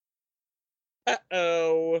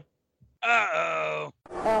 Uh-oh. Uh-oh.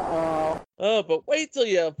 Uh-oh. Oh, but wait till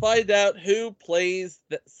you find out who plays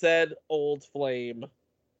said old flame.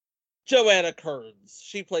 Joanna Kearns.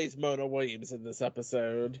 She plays Mona Williams in this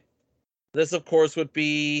episode. This, of course, would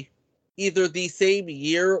be either the same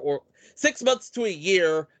year or 6 months to a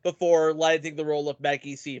year before landing the role of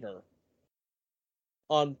Maggie Seaver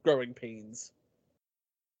on Growing Pains.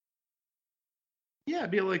 Yeah,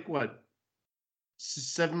 it'd be like, what,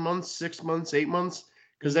 7 months, 6 months, 8 months?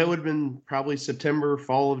 Because that would have been probably September,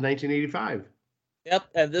 fall of 1985. Yep,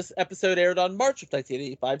 and this episode aired on March of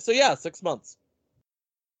 1985, so yeah, 6 months.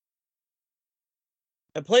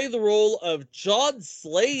 And playing the role of John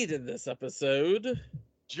Slade in this episode.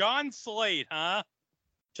 John Slade, huh?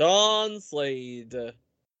 John Slade.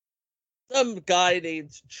 Some guy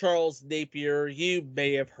named Charles Napier. You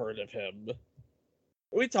may have heard of him.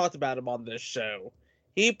 We talked about him on this show.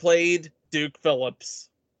 He played Duke Phillips.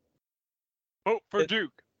 Vote for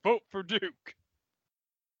Duke. Vote for Duke.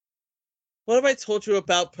 What have I told you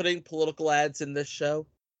about putting political ads in this show?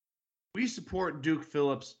 We support Duke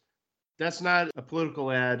Phillips. That's not a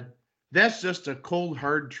political ad. That's just a cold,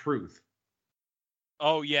 hard truth.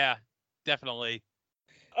 Oh, yeah. Definitely.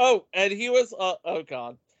 Oh, and he was... oh,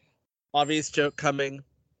 God. Obvious joke coming.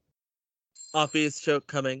 Obvious joke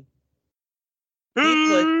coming.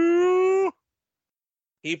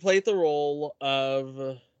 He played the role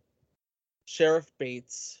of Sheriff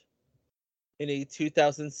Bates in a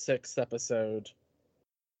 2006 episode.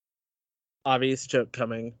 Obvious joke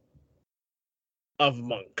coming. Of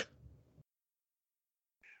Monk.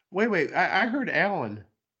 Wait. I heard Alan.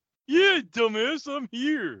 Yeah, dumbass, I'm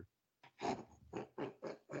here.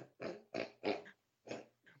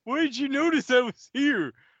 Why did you notice I was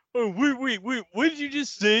here? Oh, wait. What did you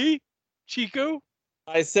just say, Chico?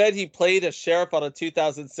 I said he played a sheriff on a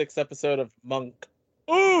 2006 episode of Monk.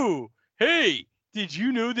 Oh, hey, did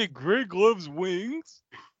you know that Greg loves wings?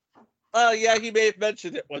 Oh, yeah, he may have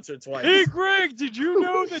mentioned it once or twice. Hey, Greg, did you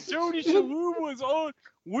know that Tony Shalhoub was on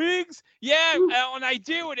Wings? Yeah, and I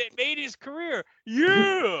do, and it made his career.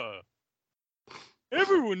 Yeah.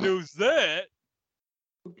 Everyone knows that.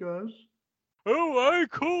 Oh, gosh. Oh, I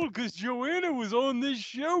called because Joanna was on this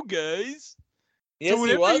show, guys. Yes, so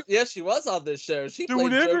she was. Yes, she was on this show. She so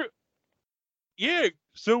played whenever, yeah.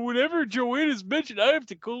 So whenever Joanna's mentioned, I have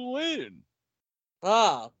to call in.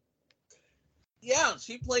 Ah. Yeah,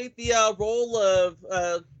 she played the role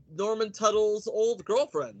of Norman Tuttle's old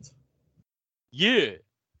girlfriend. Yeah.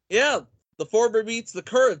 Yeah, the former meets the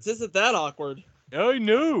current. Isn't that awkward? I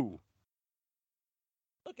know.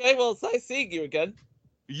 Okay, well, it's nice seeing you again.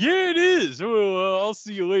 Yeah, it is. Well, I'll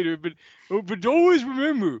see you later. But always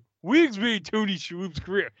remember, Wigs made Tony Shalhoub's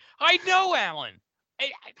career. I know, Alan.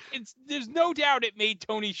 There's no doubt it made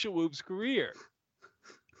Tony Shalhoub's career.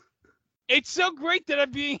 It's so great that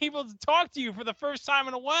I'm being able to talk to you for the first time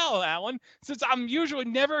in a while, Alan, since I'm usually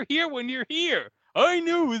never here when you're here. I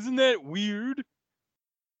know, isn't that weird?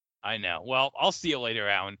 I know. Well, I'll see you later,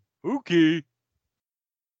 Alan. Okay.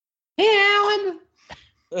 Hey, Alan.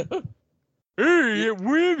 Hey,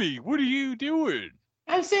 Wimmy, what are you doing?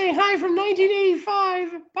 I'm saying hi from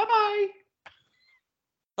 1985. Bye-bye.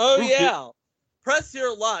 Oh, okay. Yeah. Press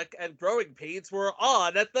Your Luck and Growing Pains were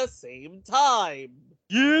on at the same time.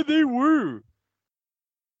 Yeah, they were.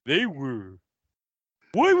 They were.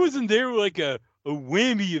 Why wasn't there like a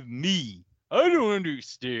whammy of me? I don't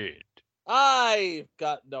understand. I've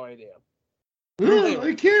got no idea. Well,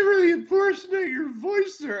 I can't really impersonate your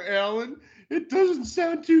voice there, Alan. It doesn't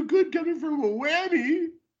sound too good coming from a whammy.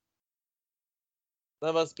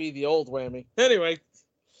 That must be the old whammy. Anyway.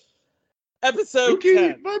 Episode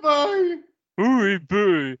 10. Bye-bye. All right,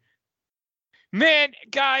 bye. Man,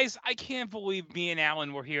 guys, I can't believe me and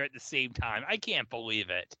Alan were here at the same time. I can't believe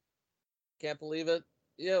it. Can't believe it?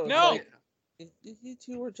 Yeah. No. Like, you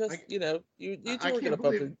two were just, you two were going to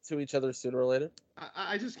bump into each other sooner or later.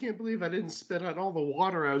 I just can't believe I didn't spit out all the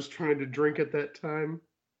water I was trying to drink at that time.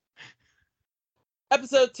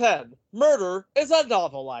 Episode 10. Murder is a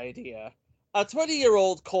novel idea. A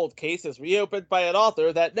 20-year-old cold case is reopened by an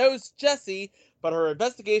author that knows Jessie, but her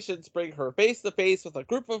investigations bring her face-to-face with a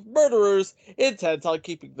group of murderers intent on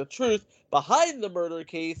keeping the truth behind the murder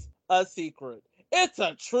case a secret. It's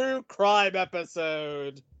a true crime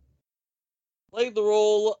episode. Playing the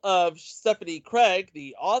role of Stephanie Craig,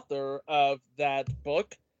 the author of that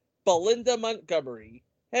book, Belinda Montgomery.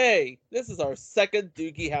 Hey, this is our second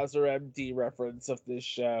Doogie Howser MD reference of this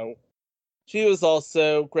show. She was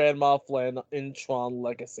also Grandma Flynn in Tron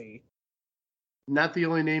Legacy. Not the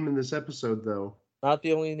only name in this episode, though. Not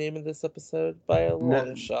the only name in this episode by a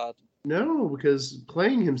long shot. No, because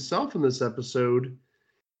playing himself in this episode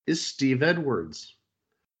is Steve Edwards.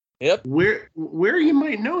 Yep. Where you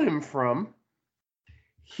might know him from,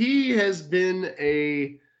 he has been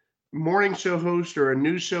a morning show host or a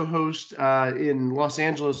news show host in Los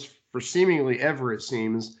Angeles for seemingly ever, it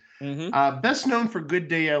seems. Mm-hmm. Best known for Good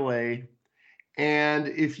Day LA. And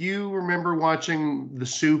if you remember watching The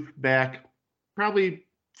Soup back probably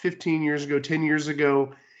 15 years ago, 10 years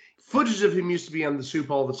ago, footage of him used to be on The Soup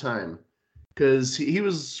all the time. Because he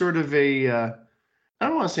was sort of a, I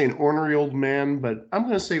don't want to say an ornery old man, but I'm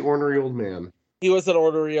going to say ornery old man. He was an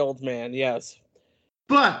ornery old man, yes.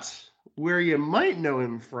 But where you might know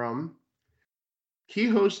him from, he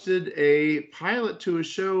hosted a pilot to a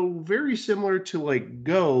show very similar to like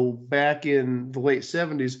Go back in the late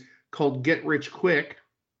 70s called Get Rich Quick.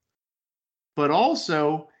 But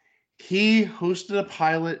also, he hosted a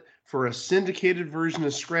pilot for a syndicated version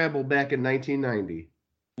of Scrabble back in 1990.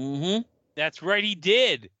 Mm-hmm. That's right, he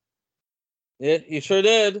did. Yeah, he sure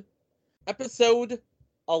did. Episode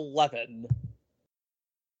 11.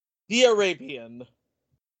 The Arabian.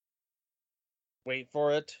 Wait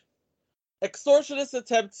for it. Extortionist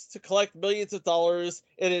attempts to collect millions of dollars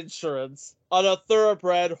in insurance on a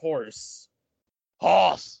thoroughbred horse.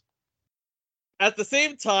 Horse! At the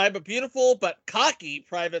same time, a beautiful but cocky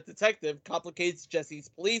private detective complicates Jesse's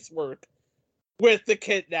police work with the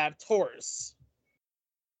kidnapped horse.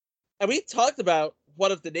 And we talked about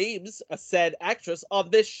one of the names, a said actress, on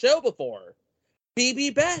this show before. Phoebe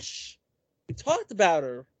Besh. We talked about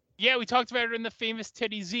her. Yeah, we talked about her in the famous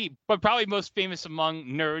Teddy Z, but probably most famous among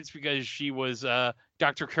nerds because she was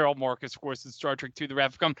Dr. Carol Marcus, of course, in Star Trek II, The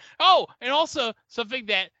Wrath of Khan. Oh, and also something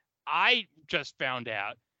that I just found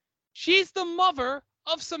out. She's the mother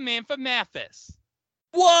of Samantha Mathis.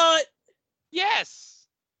 What? Yes.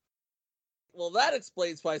 Well, that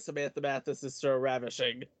explains why Samantha Mathis is so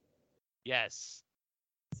ravishing. Yes.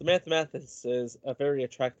 Samantha Mathis is a very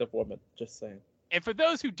attractive woman, just saying. And for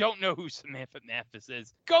those who don't know who Samantha Mathis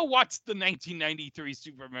is, go watch the 1993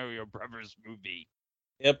 Super Mario Brothers movie.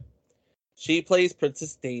 Yep. She plays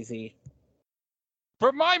Princess Daisy.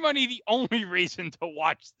 For my money, the only reason to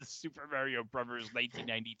watch the Super Mario Brothers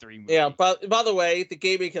 1993 movie. Yeah, but by the way, the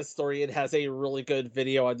Gaming Historian has a really good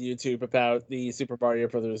video on YouTube about the Super Mario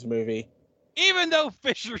Brothers movie. Even though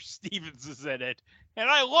Fisher Stevens is in it, and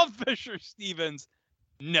I love Fisher Stevens,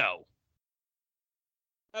 no.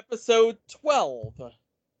 Episode 12.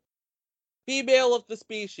 Female of the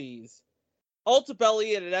Species.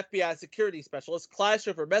 Altabelli and an FBI security specialist clash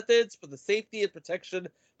over methods for the safety and protection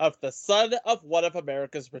of the son of one of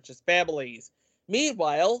America's richest families.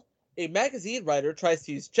 Meanwhile, a magazine writer tries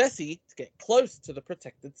to use Jesse to get close to the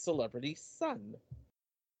protected celebrity's son.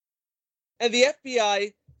 And the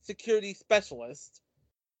FBI security specialist,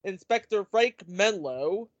 Inspector Frank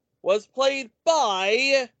Menlo, was played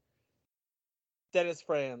by Dennis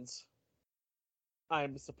Franz.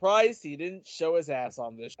 I'm surprised he didn't show his ass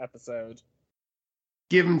on this episode.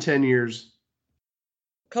 Give him 10 years.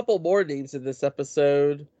 A couple more names in this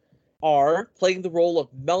episode are playing the role of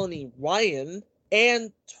Melanie Ryan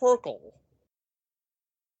and Turkle,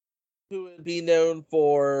 who would be known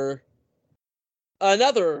for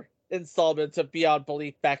another installment of Beyond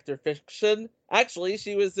Belief Factor Fiction. Actually,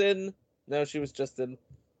 she was just in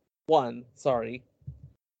one, sorry.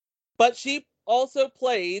 But she also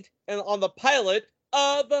played on the pilot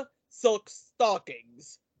of Silk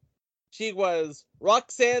Stockings. She was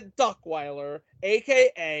Roxanne Duckweiler,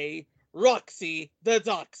 a.k.a. Roxy the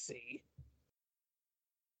Doxy.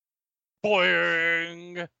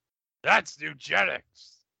 Boing! That's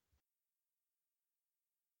eugenics!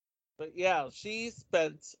 But yeah, she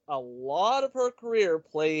spent a lot of her career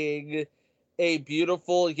playing a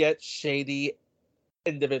beautiful yet shady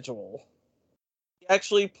individual. She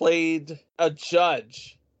actually played a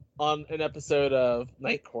judge on an episode of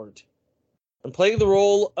Night Court. And playing the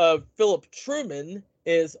role of Philip Truman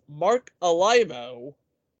is Mark Alimo,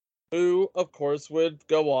 who, of course, would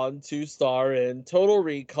go on to star in Total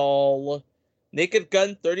Recall, Naked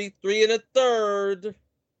Gun 33 1/3,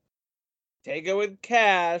 Tango and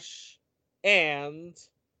Cash, and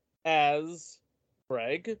as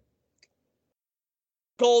Greg,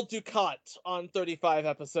 Gold Dukat on 35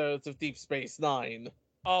 episodes of Deep Space Nine.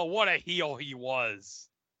 Oh, what a heel he was.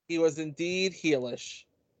 He was indeed heelish.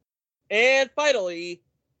 And finally,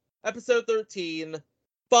 episode 13,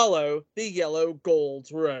 Follow the Yellow Gold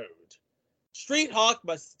Road. Street Hawk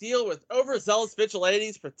must deal with overzealous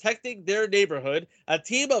vigilantes protecting their neighborhood, a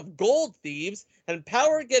team of gold thieves, and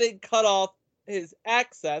Power getting cut off his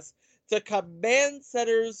access to Command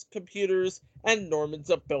Center's computers and Norman's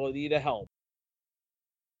ability to help.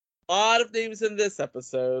 A lot of names in this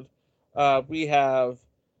episode. We have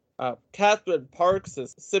Catherine Parks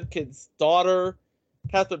as Simpkins' daughter.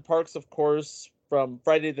 Catherine Parks, of course, from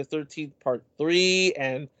Friday the 13th, Part 3,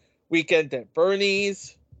 and Weekend at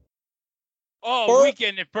Bernie's. Oh,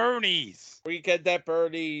 Weekend at Bernie's. Weekend at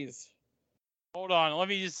Bernie's. Hold on, let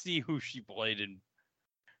me just see who she played in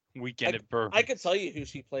Weekend at Bernie's. I can tell you who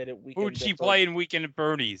she played at Weekend. Who'd she play in Weekend at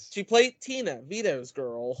Bernie's? She played Tina, Vito's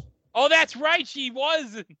girl. Oh, that's right, she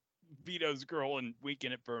was Vito's girl in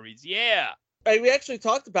Weekend at Bernie's. Yeah. We actually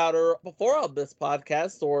talked about her before on this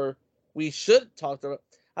podcast, or we should talk about.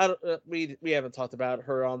 We haven't talked about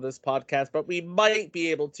her on this podcast, but we might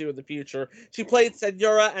be able to in the future. She played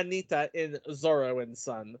Senora Anita in Zorro and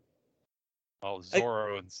Son. Oh,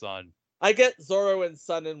 Zorro and Son. I get Zorro and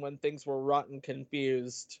Son in when things were rotten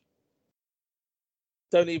confused.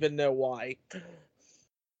 Don't even know why.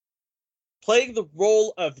 Playing the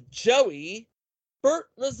role of Joey, Bert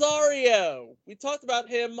Rosario. We talked about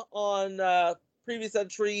him on previous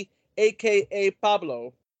entry, a.k.a.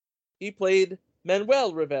 Pablo. He played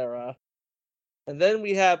Manuel Rivera. And then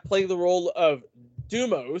we have playing the role of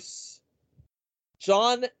Dumos,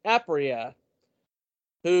 John Apria,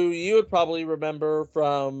 who you would probably remember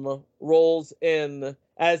from roles in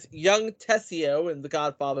as young Tessio in The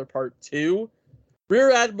Godfather Part 2,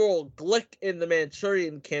 Rear Admiral Glick in The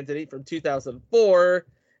Manchurian Candidate from 2004,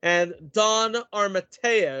 and Don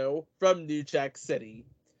Armateo from New Jack City.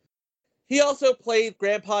 He also played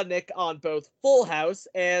Grandpa Nick on both Full House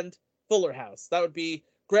and Fuller House. That would be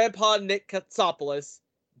Grandpa Nick Katsopoulos,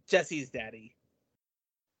 Jesse's daddy.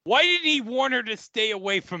 Why did he warn her to stay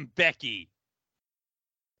away from Becky?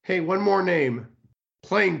 Hey, one more name.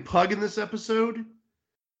 Playing Pug in this episode,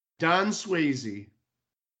 Don Swayze.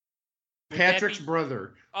 Patrick's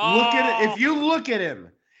brother. Oh. Look at it. If you look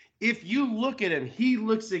at him, he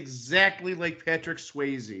looks exactly like Patrick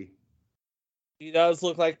Swayze. He does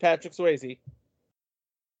look like Patrick Swayze.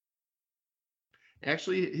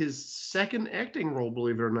 Actually, his second acting role,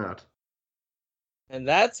 believe it or not. And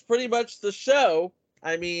that's pretty much the show.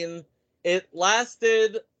 I mean, it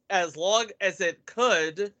lasted as long as it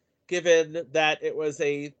could, given that it was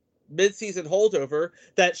a mid-season holdover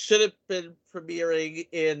that should have been premiering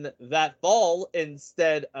in that fall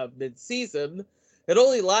instead of mid-season. It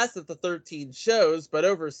only lasted the 13 shows, but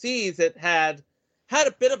overseas it had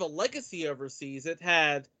a bit of a legacy overseas. It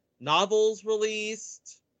had novels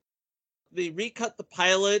released. They recut the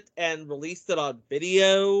pilot and released it on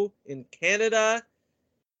video in Canada.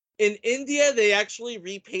 In India, they actually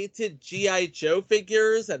repainted G.I. Joe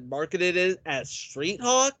figures and marketed it as Street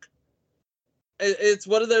Hawk. It's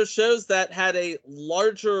one of those shows that had a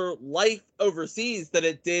larger life overseas than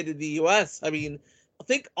it did in the U.S. I mean,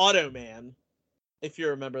 think Automan, if you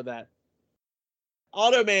remember that.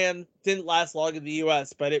 Automan didn't last long in the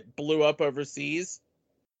U.S., but it blew up overseas.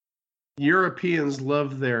 Europeans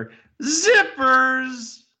love their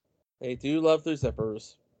zippers. They do love their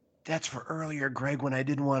zippers. That's for earlier, Greg, when I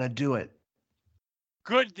didn't want to do it.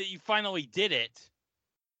 Good that you finally did it.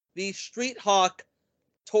 The Street Hawk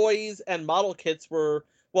toys and model kits were,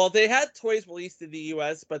 well, they had toys released in the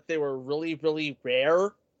US, but they were really, really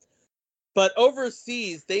rare. But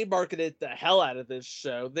overseas, they marketed the hell out of this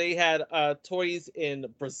show. They had toys in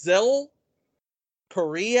Brazil,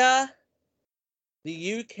 Korea,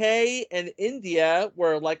 the UK, and India,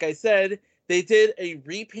 where, like I said, they did a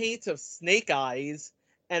repaint of Snake Eyes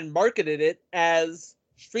and marketed it as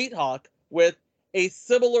Street Hawk with a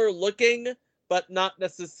similar looking, but not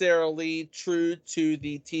necessarily true to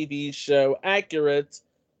the TV show accurate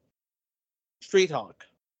Street Hawk.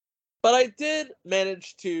 But I did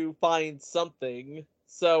manage to find something.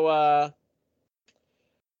 So,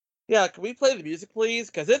 yeah, can we play the music, please?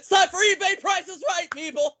 Because it's time for eBay Prices Right,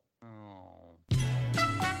 people!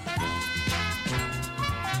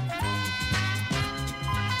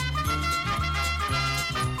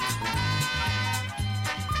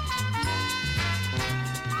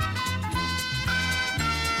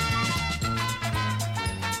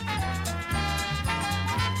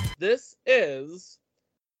 This is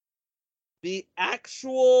the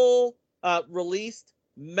actual released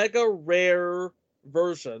mega rare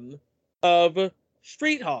version of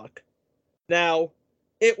Street Hawk. Now,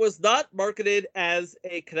 it was not marketed as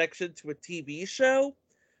a connection to a TV show,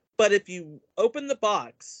 but if you open the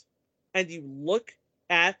box and you look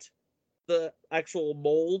at the actual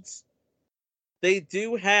molds, they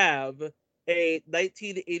do have a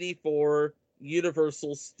 1984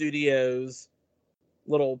 Universal Studios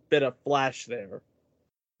little bit of flash there.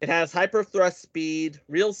 It has hyper thrust speed,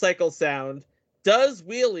 real cycle sound, does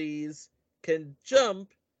wheelies, can jump,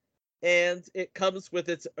 and it comes with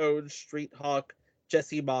its own Street Hawk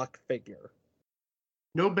Jesse Mach figure.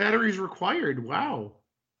 No batteries required. Wow.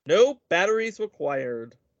 No batteries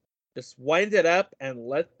required. Just wind it up and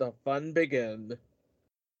let the fun begin.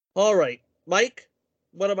 All right, Mike,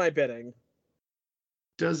 what am I bidding?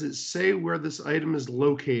 Does it say where this item is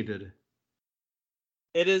located?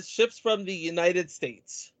 It is ships from the United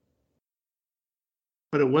States.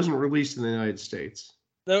 But it wasn't released in the United States.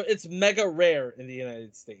 No, it's mega rare in the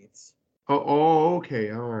United States. Oh,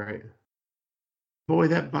 okay. All right. Boy,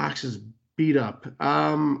 that box is beat up.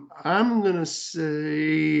 I'm going to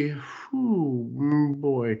say,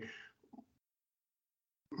 boy.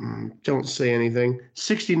 Don't say anything.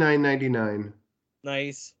 $69.99.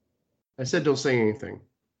 Nice. I said don't say anything.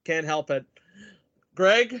 Can't help it.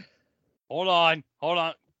 Greg? Hold on.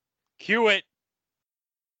 Cue it.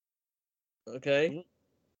 Okay.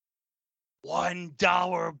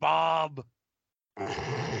 $1, Bob.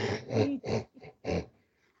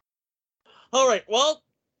 All right. Well,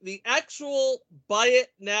 the actual buy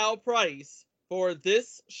it now price for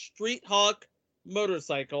this Street Hawk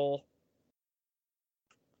motorcycle,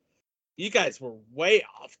 you guys were way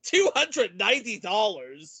off.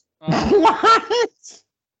 $290. What?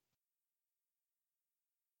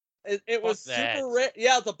 It was super rare.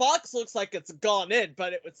 Yeah, the box looks like it's gone in,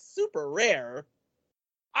 but it was super rare.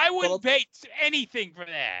 I wouldn't pay anything for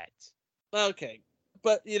that. Okay.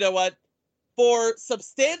 But you know what? For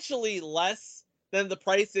substantially less than the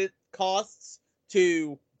price it costs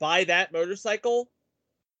to buy that motorcycle,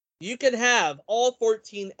 you can have all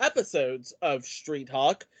 14 episodes of Street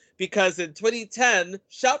Hawk, because in 2010,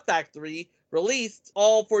 Shout Factory released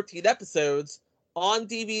all 14 episodes on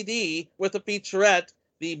DVD with a featurette,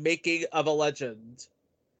 The Making of a Legend,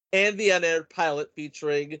 and the unaired pilot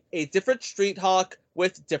featuring a different Street Hawk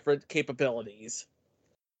with different capabilities.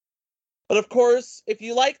 But of course, if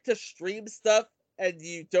you like to stream stuff and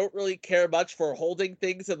you don't really care much for holding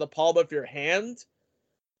things in the palm of your hand,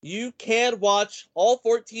 you can watch all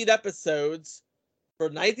 14 episodes for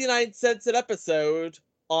 99 cents an episode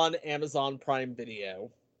on Amazon Prime Video.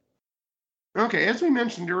 Okay, as we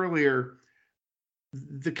mentioned earlier,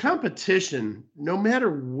 the competition, no matter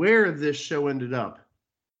where this show ended up,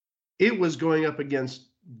 it was going up against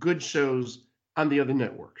good shows on the other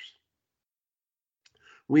networks.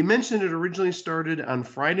 We mentioned it originally started on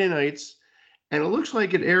Friday nights, and it looks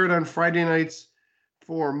like it aired on Friday nights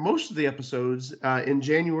for most of the episodes in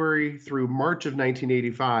January through March of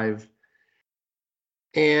 1985.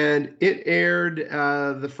 And it aired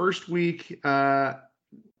the first week,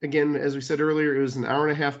 again, as we said earlier, it was an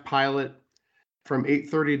hour-and-a-half pilot from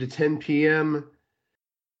 8:30 to 10 p.m.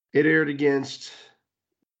 It aired against,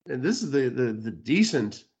 and this is the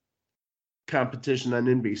decent competition on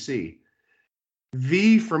NBC,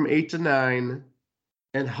 V from 8 to 9,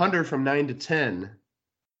 and Hunter from 9 to 10.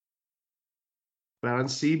 But on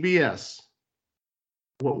CBS,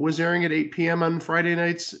 what was airing at 8 p.m. on Friday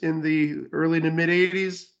nights in the early to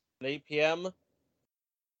mid-'80s? 8 p.m.,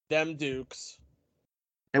 Them Dukes.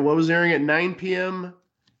 And what was airing at 9 p.m.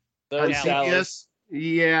 on CBS? Dallas.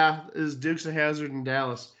 Yeah, is Dukes of Hazzard in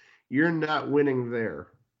Dallas. You're not winning there.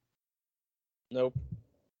 Nope.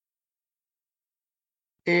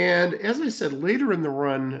 And as I said, later in the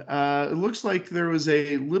run, it looks like there was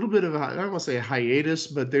a little bit of I don't want to say a hiatus,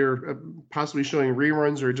 but they're possibly showing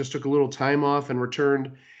reruns, or it just took a little time off and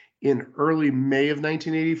returned in early May of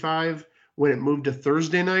 1985 when it moved to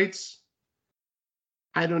Thursday nights.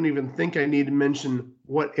 I don't even think I need to mention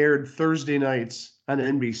what aired Thursday nights on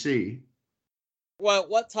NBC. Well,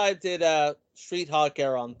 what time did Street Hawk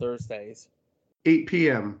air on Thursdays? 8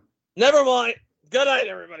 p.m. Never mind. Good night,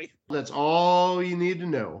 everybody. That's all you need to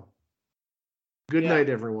know. Good night,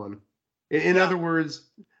 everyone. In other words,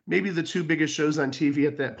 maybe the two biggest shows on TV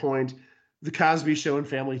at that point, The Cosby Show and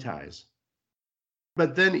Family Ties.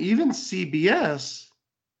 But then even CBS,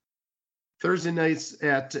 Thursday nights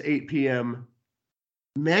at 8 p.m.,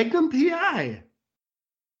 Magnum PI.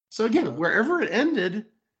 So again, wherever it ended,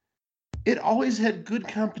 it always had good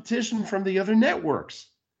competition from the other networks.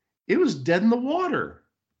 It was dead in the water.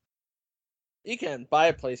 You can buy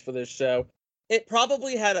a place for this show. It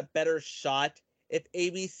probably had a better shot if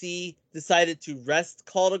ABC decided to rest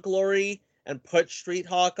Call to Glory and put Street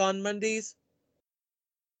Hawk on Mondays.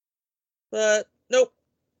 But nope.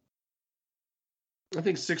 I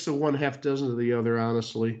think 6 of one, half dozen of the other,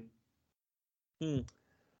 honestly.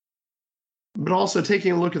 But also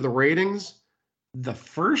taking a look at the ratings, the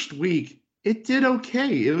first week It did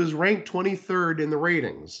okay. It was ranked 23rd in the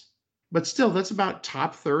ratings. But still, that's about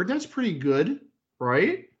top third. That's pretty good,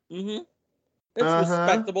 right? Mm-hmm. It's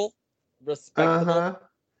respectable. Respectable. Uh-huh.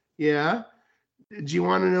 Yeah. Do you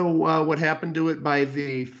want to know what happened to it by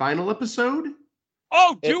the final episode?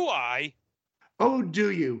 Oh, do I? Oh,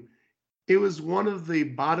 do you? It was one of the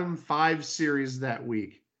bottom 5 series that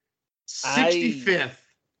week. 65th.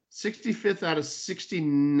 65th out of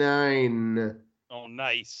 69. Oh,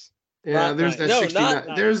 nice. Yeah, Not there's nice. that No, 69. not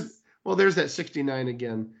nice. There's that 69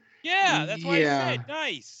 again. Yeah, that's why I Yeah. said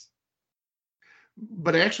nice.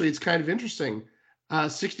 But actually, it's kind of interesting.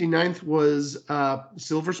 69th was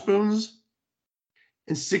Silver Spoons,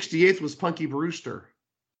 and 68th was Punky Brewster.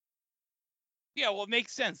 Yeah, well, it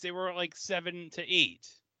makes sense. They were like 7 to 8.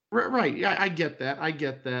 Right. Yeah, I get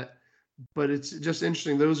that. But it's just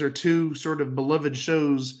interesting. Those are two sort of beloved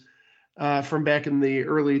shows from back in the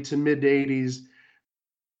early to mid 80s.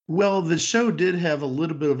 Well, the show did have a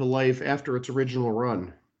little bit of a life after its original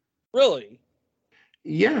run. Really?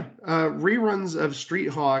 Yeah. Reruns of Street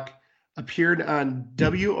Hawk appeared on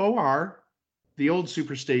WOR, the old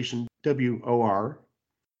superstation WOR,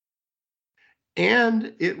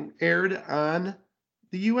 and it aired on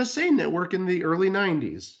the USA Network in the early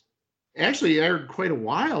 90s. Actually, it aired quite a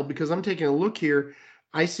while because I'm taking a look here.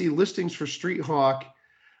 I see listings for Street Hawk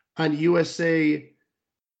on USA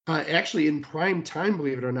actually in prime time,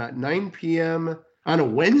 believe it or not, 9 p.m. on a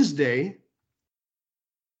Wednesday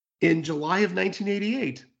in July of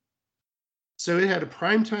 1988. So it had a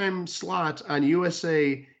primetime slot on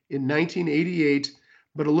USA in 1988,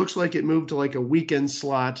 but it looks like it moved to like a weekend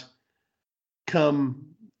slot come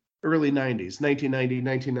early 90s, 1990,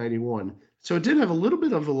 1991. So it did have a little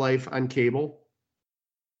bit of a life on cable.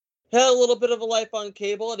 Had a little bit of a life on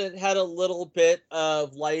cable, and it had a little bit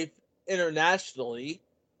of life internationally.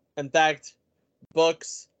 In fact,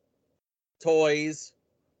 books, toys.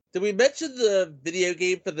 Did we mention the video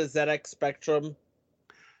game for the ZX Spectrum?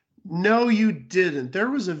 No, you didn't. There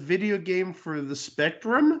was a video game for the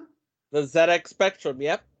Spectrum? The ZX Spectrum,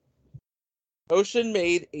 yep. Ocean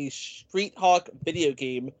made a Street Hawk video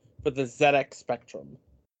game for the ZX Spectrum.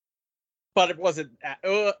 But it wasn't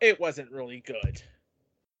really good.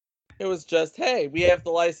 It was just, hey, we have the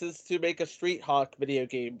license to make a Street Hawk video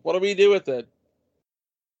game. What do we do with it?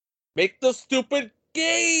 Make the stupid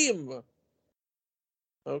game!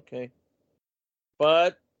 Okay.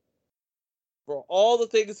 But for all the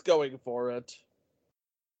things going for it,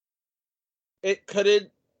 it couldn't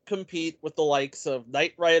compete with the likes of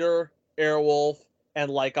Knight Rider, Airwolf, and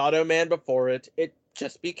like Automan before it. It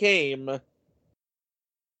just became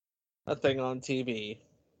a thing on TV.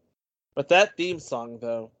 But that theme song,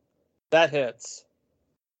 though, that hits.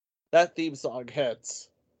 That theme song hits.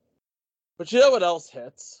 But you know what else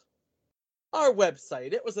hits? Our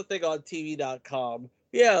website. It was a thing on TV.com.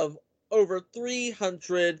 We have over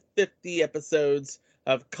 350 episodes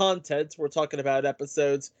of content. We're talking about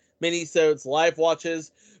episodes, minisodes, live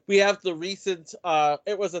watches. We have the recent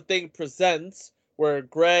It Was a Thing Presents, where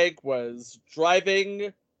Greg was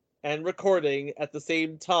driving and recording at the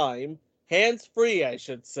same time. Hands-free, I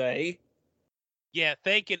should say. Yeah,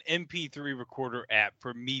 thank an MP3 recorder app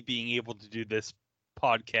for me being able to do this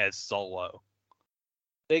podcast solo.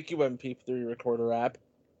 Thank you, MP3 recorder app.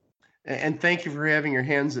 And thank you for having your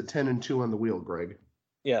hands at 10 and 2 on the wheel, Greg.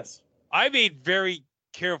 Yes. I made very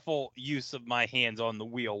careful use of my hands on the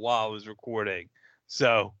wheel while I was recording.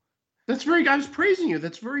 So that's very I was praising you.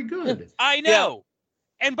 That's very good. I know.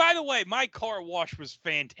 Yeah. And by the way, my car wash was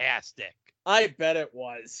fantastic. I bet it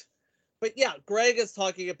was. But yeah, Greg is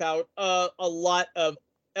talking about a lot of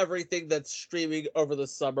everything that's streaming over the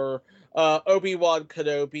summer. Obi-Wan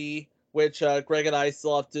Kenobi, which Greg and I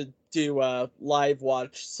still have to do a live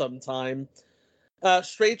watch sometime.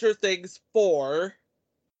 Stranger Things 4.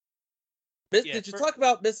 Did you talk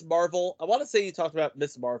about Miss Marvel? I want to say you talked about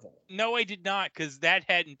Miss Marvel. No, I did not, because that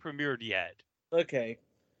hadn't premiered yet. Okay.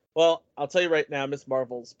 Well, I'll tell you right now, Miss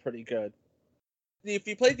Marvel's pretty good. If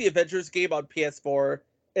you played the Avengers game on PS4,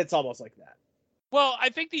 it's almost like that. Well, I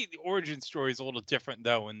think the origin story is a little different,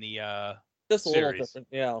 though, in the Just a series. little different,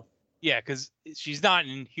 yeah. Yeah, because she's not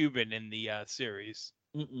an Inhuman in the series.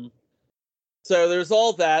 Mm-mm. So there's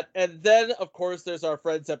all that. And then, of course, there's our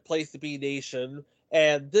friends at Place to Be Nation.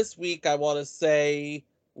 And this week, I want to say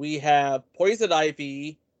we have Poison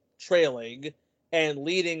Ivy trailing. And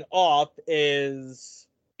leading off is...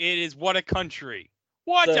 It is What a Country.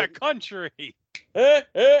 What a country!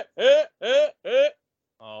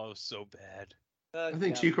 Oh, so bad. I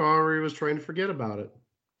think Chico already was trying to forget about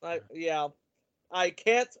it. Yeah. I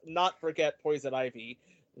can't not forget Poison Ivy.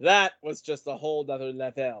 That was just a whole nother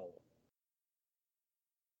level.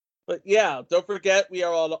 But yeah, don't forget, we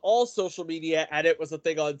are on all social media at It Was a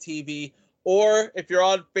Thing on TV. Or if you're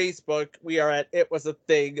on Facebook, we are at It Was a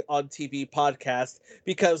Thing on TV podcast,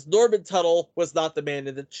 because Norman Tuttle was not the man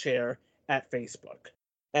in the chair at Facebook.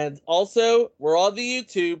 And also, we're on the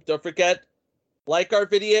YouTube. Don't forget, like our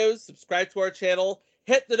videos, subscribe to our channel,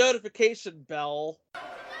 hit the notification bell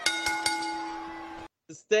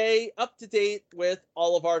to stay up to date with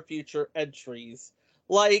all of our future entries,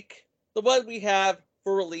 like the one we have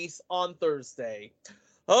for release on Thursday.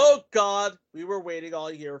 Oh God, we were waiting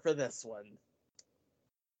all year for this one.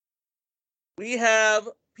 We have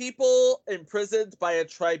people imprisoned by a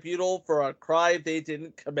tribunal for a crime they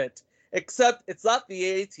didn't commit. Except it's not the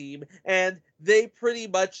A-Team, and they pretty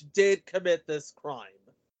much did commit this crime.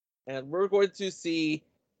 And we're going to see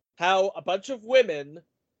how a bunch of women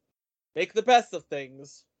make the best of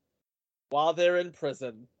things while they're in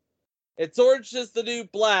prison. It's Orange is the New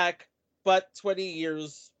Black, but 20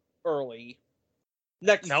 years early.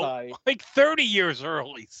 Next time. Like 30 years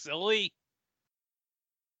early, silly.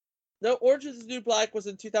 No, Orange is the New Black was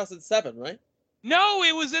in 2007, right? No,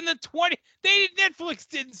 it was in the 20. Netflix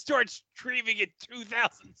didn't start streaming in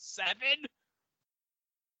 2007.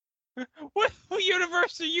 What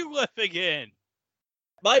universe are you living in?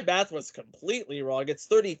 My math was completely wrong. It's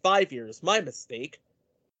 35 years. My mistake.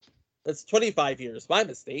 It's 25 years. My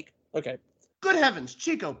mistake. Okay. Good heavens,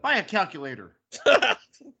 Chico, buy a calculator.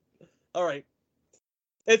 All right.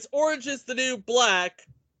 It's Orange is the New Black,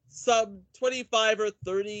 some 25 or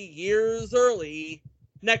 30 years early,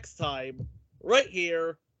 next time, right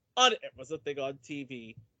here on It Was a Thing on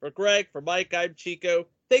TV. For Greg, for Mike, I'm Chico.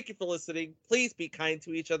 Thank you for listening. Please be kind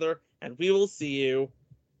to each other, and we will see you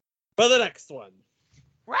for the next one.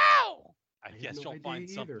 Wow! I guess you'll find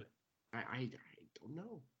something. I don't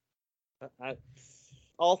know.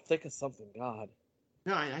 I'll think of something, God.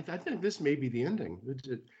 No, I think this may be the ending.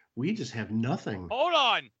 We just have nothing. Hold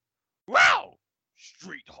on. Wow!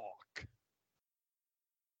 Street Hawk.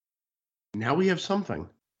 Now we have something.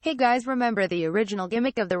 Hey guys, remember the original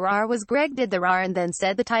gimmick of the RAR was Greg did the RAR and then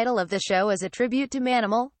said the title of the show as a tribute to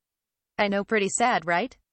Manimal? I know, pretty sad, right?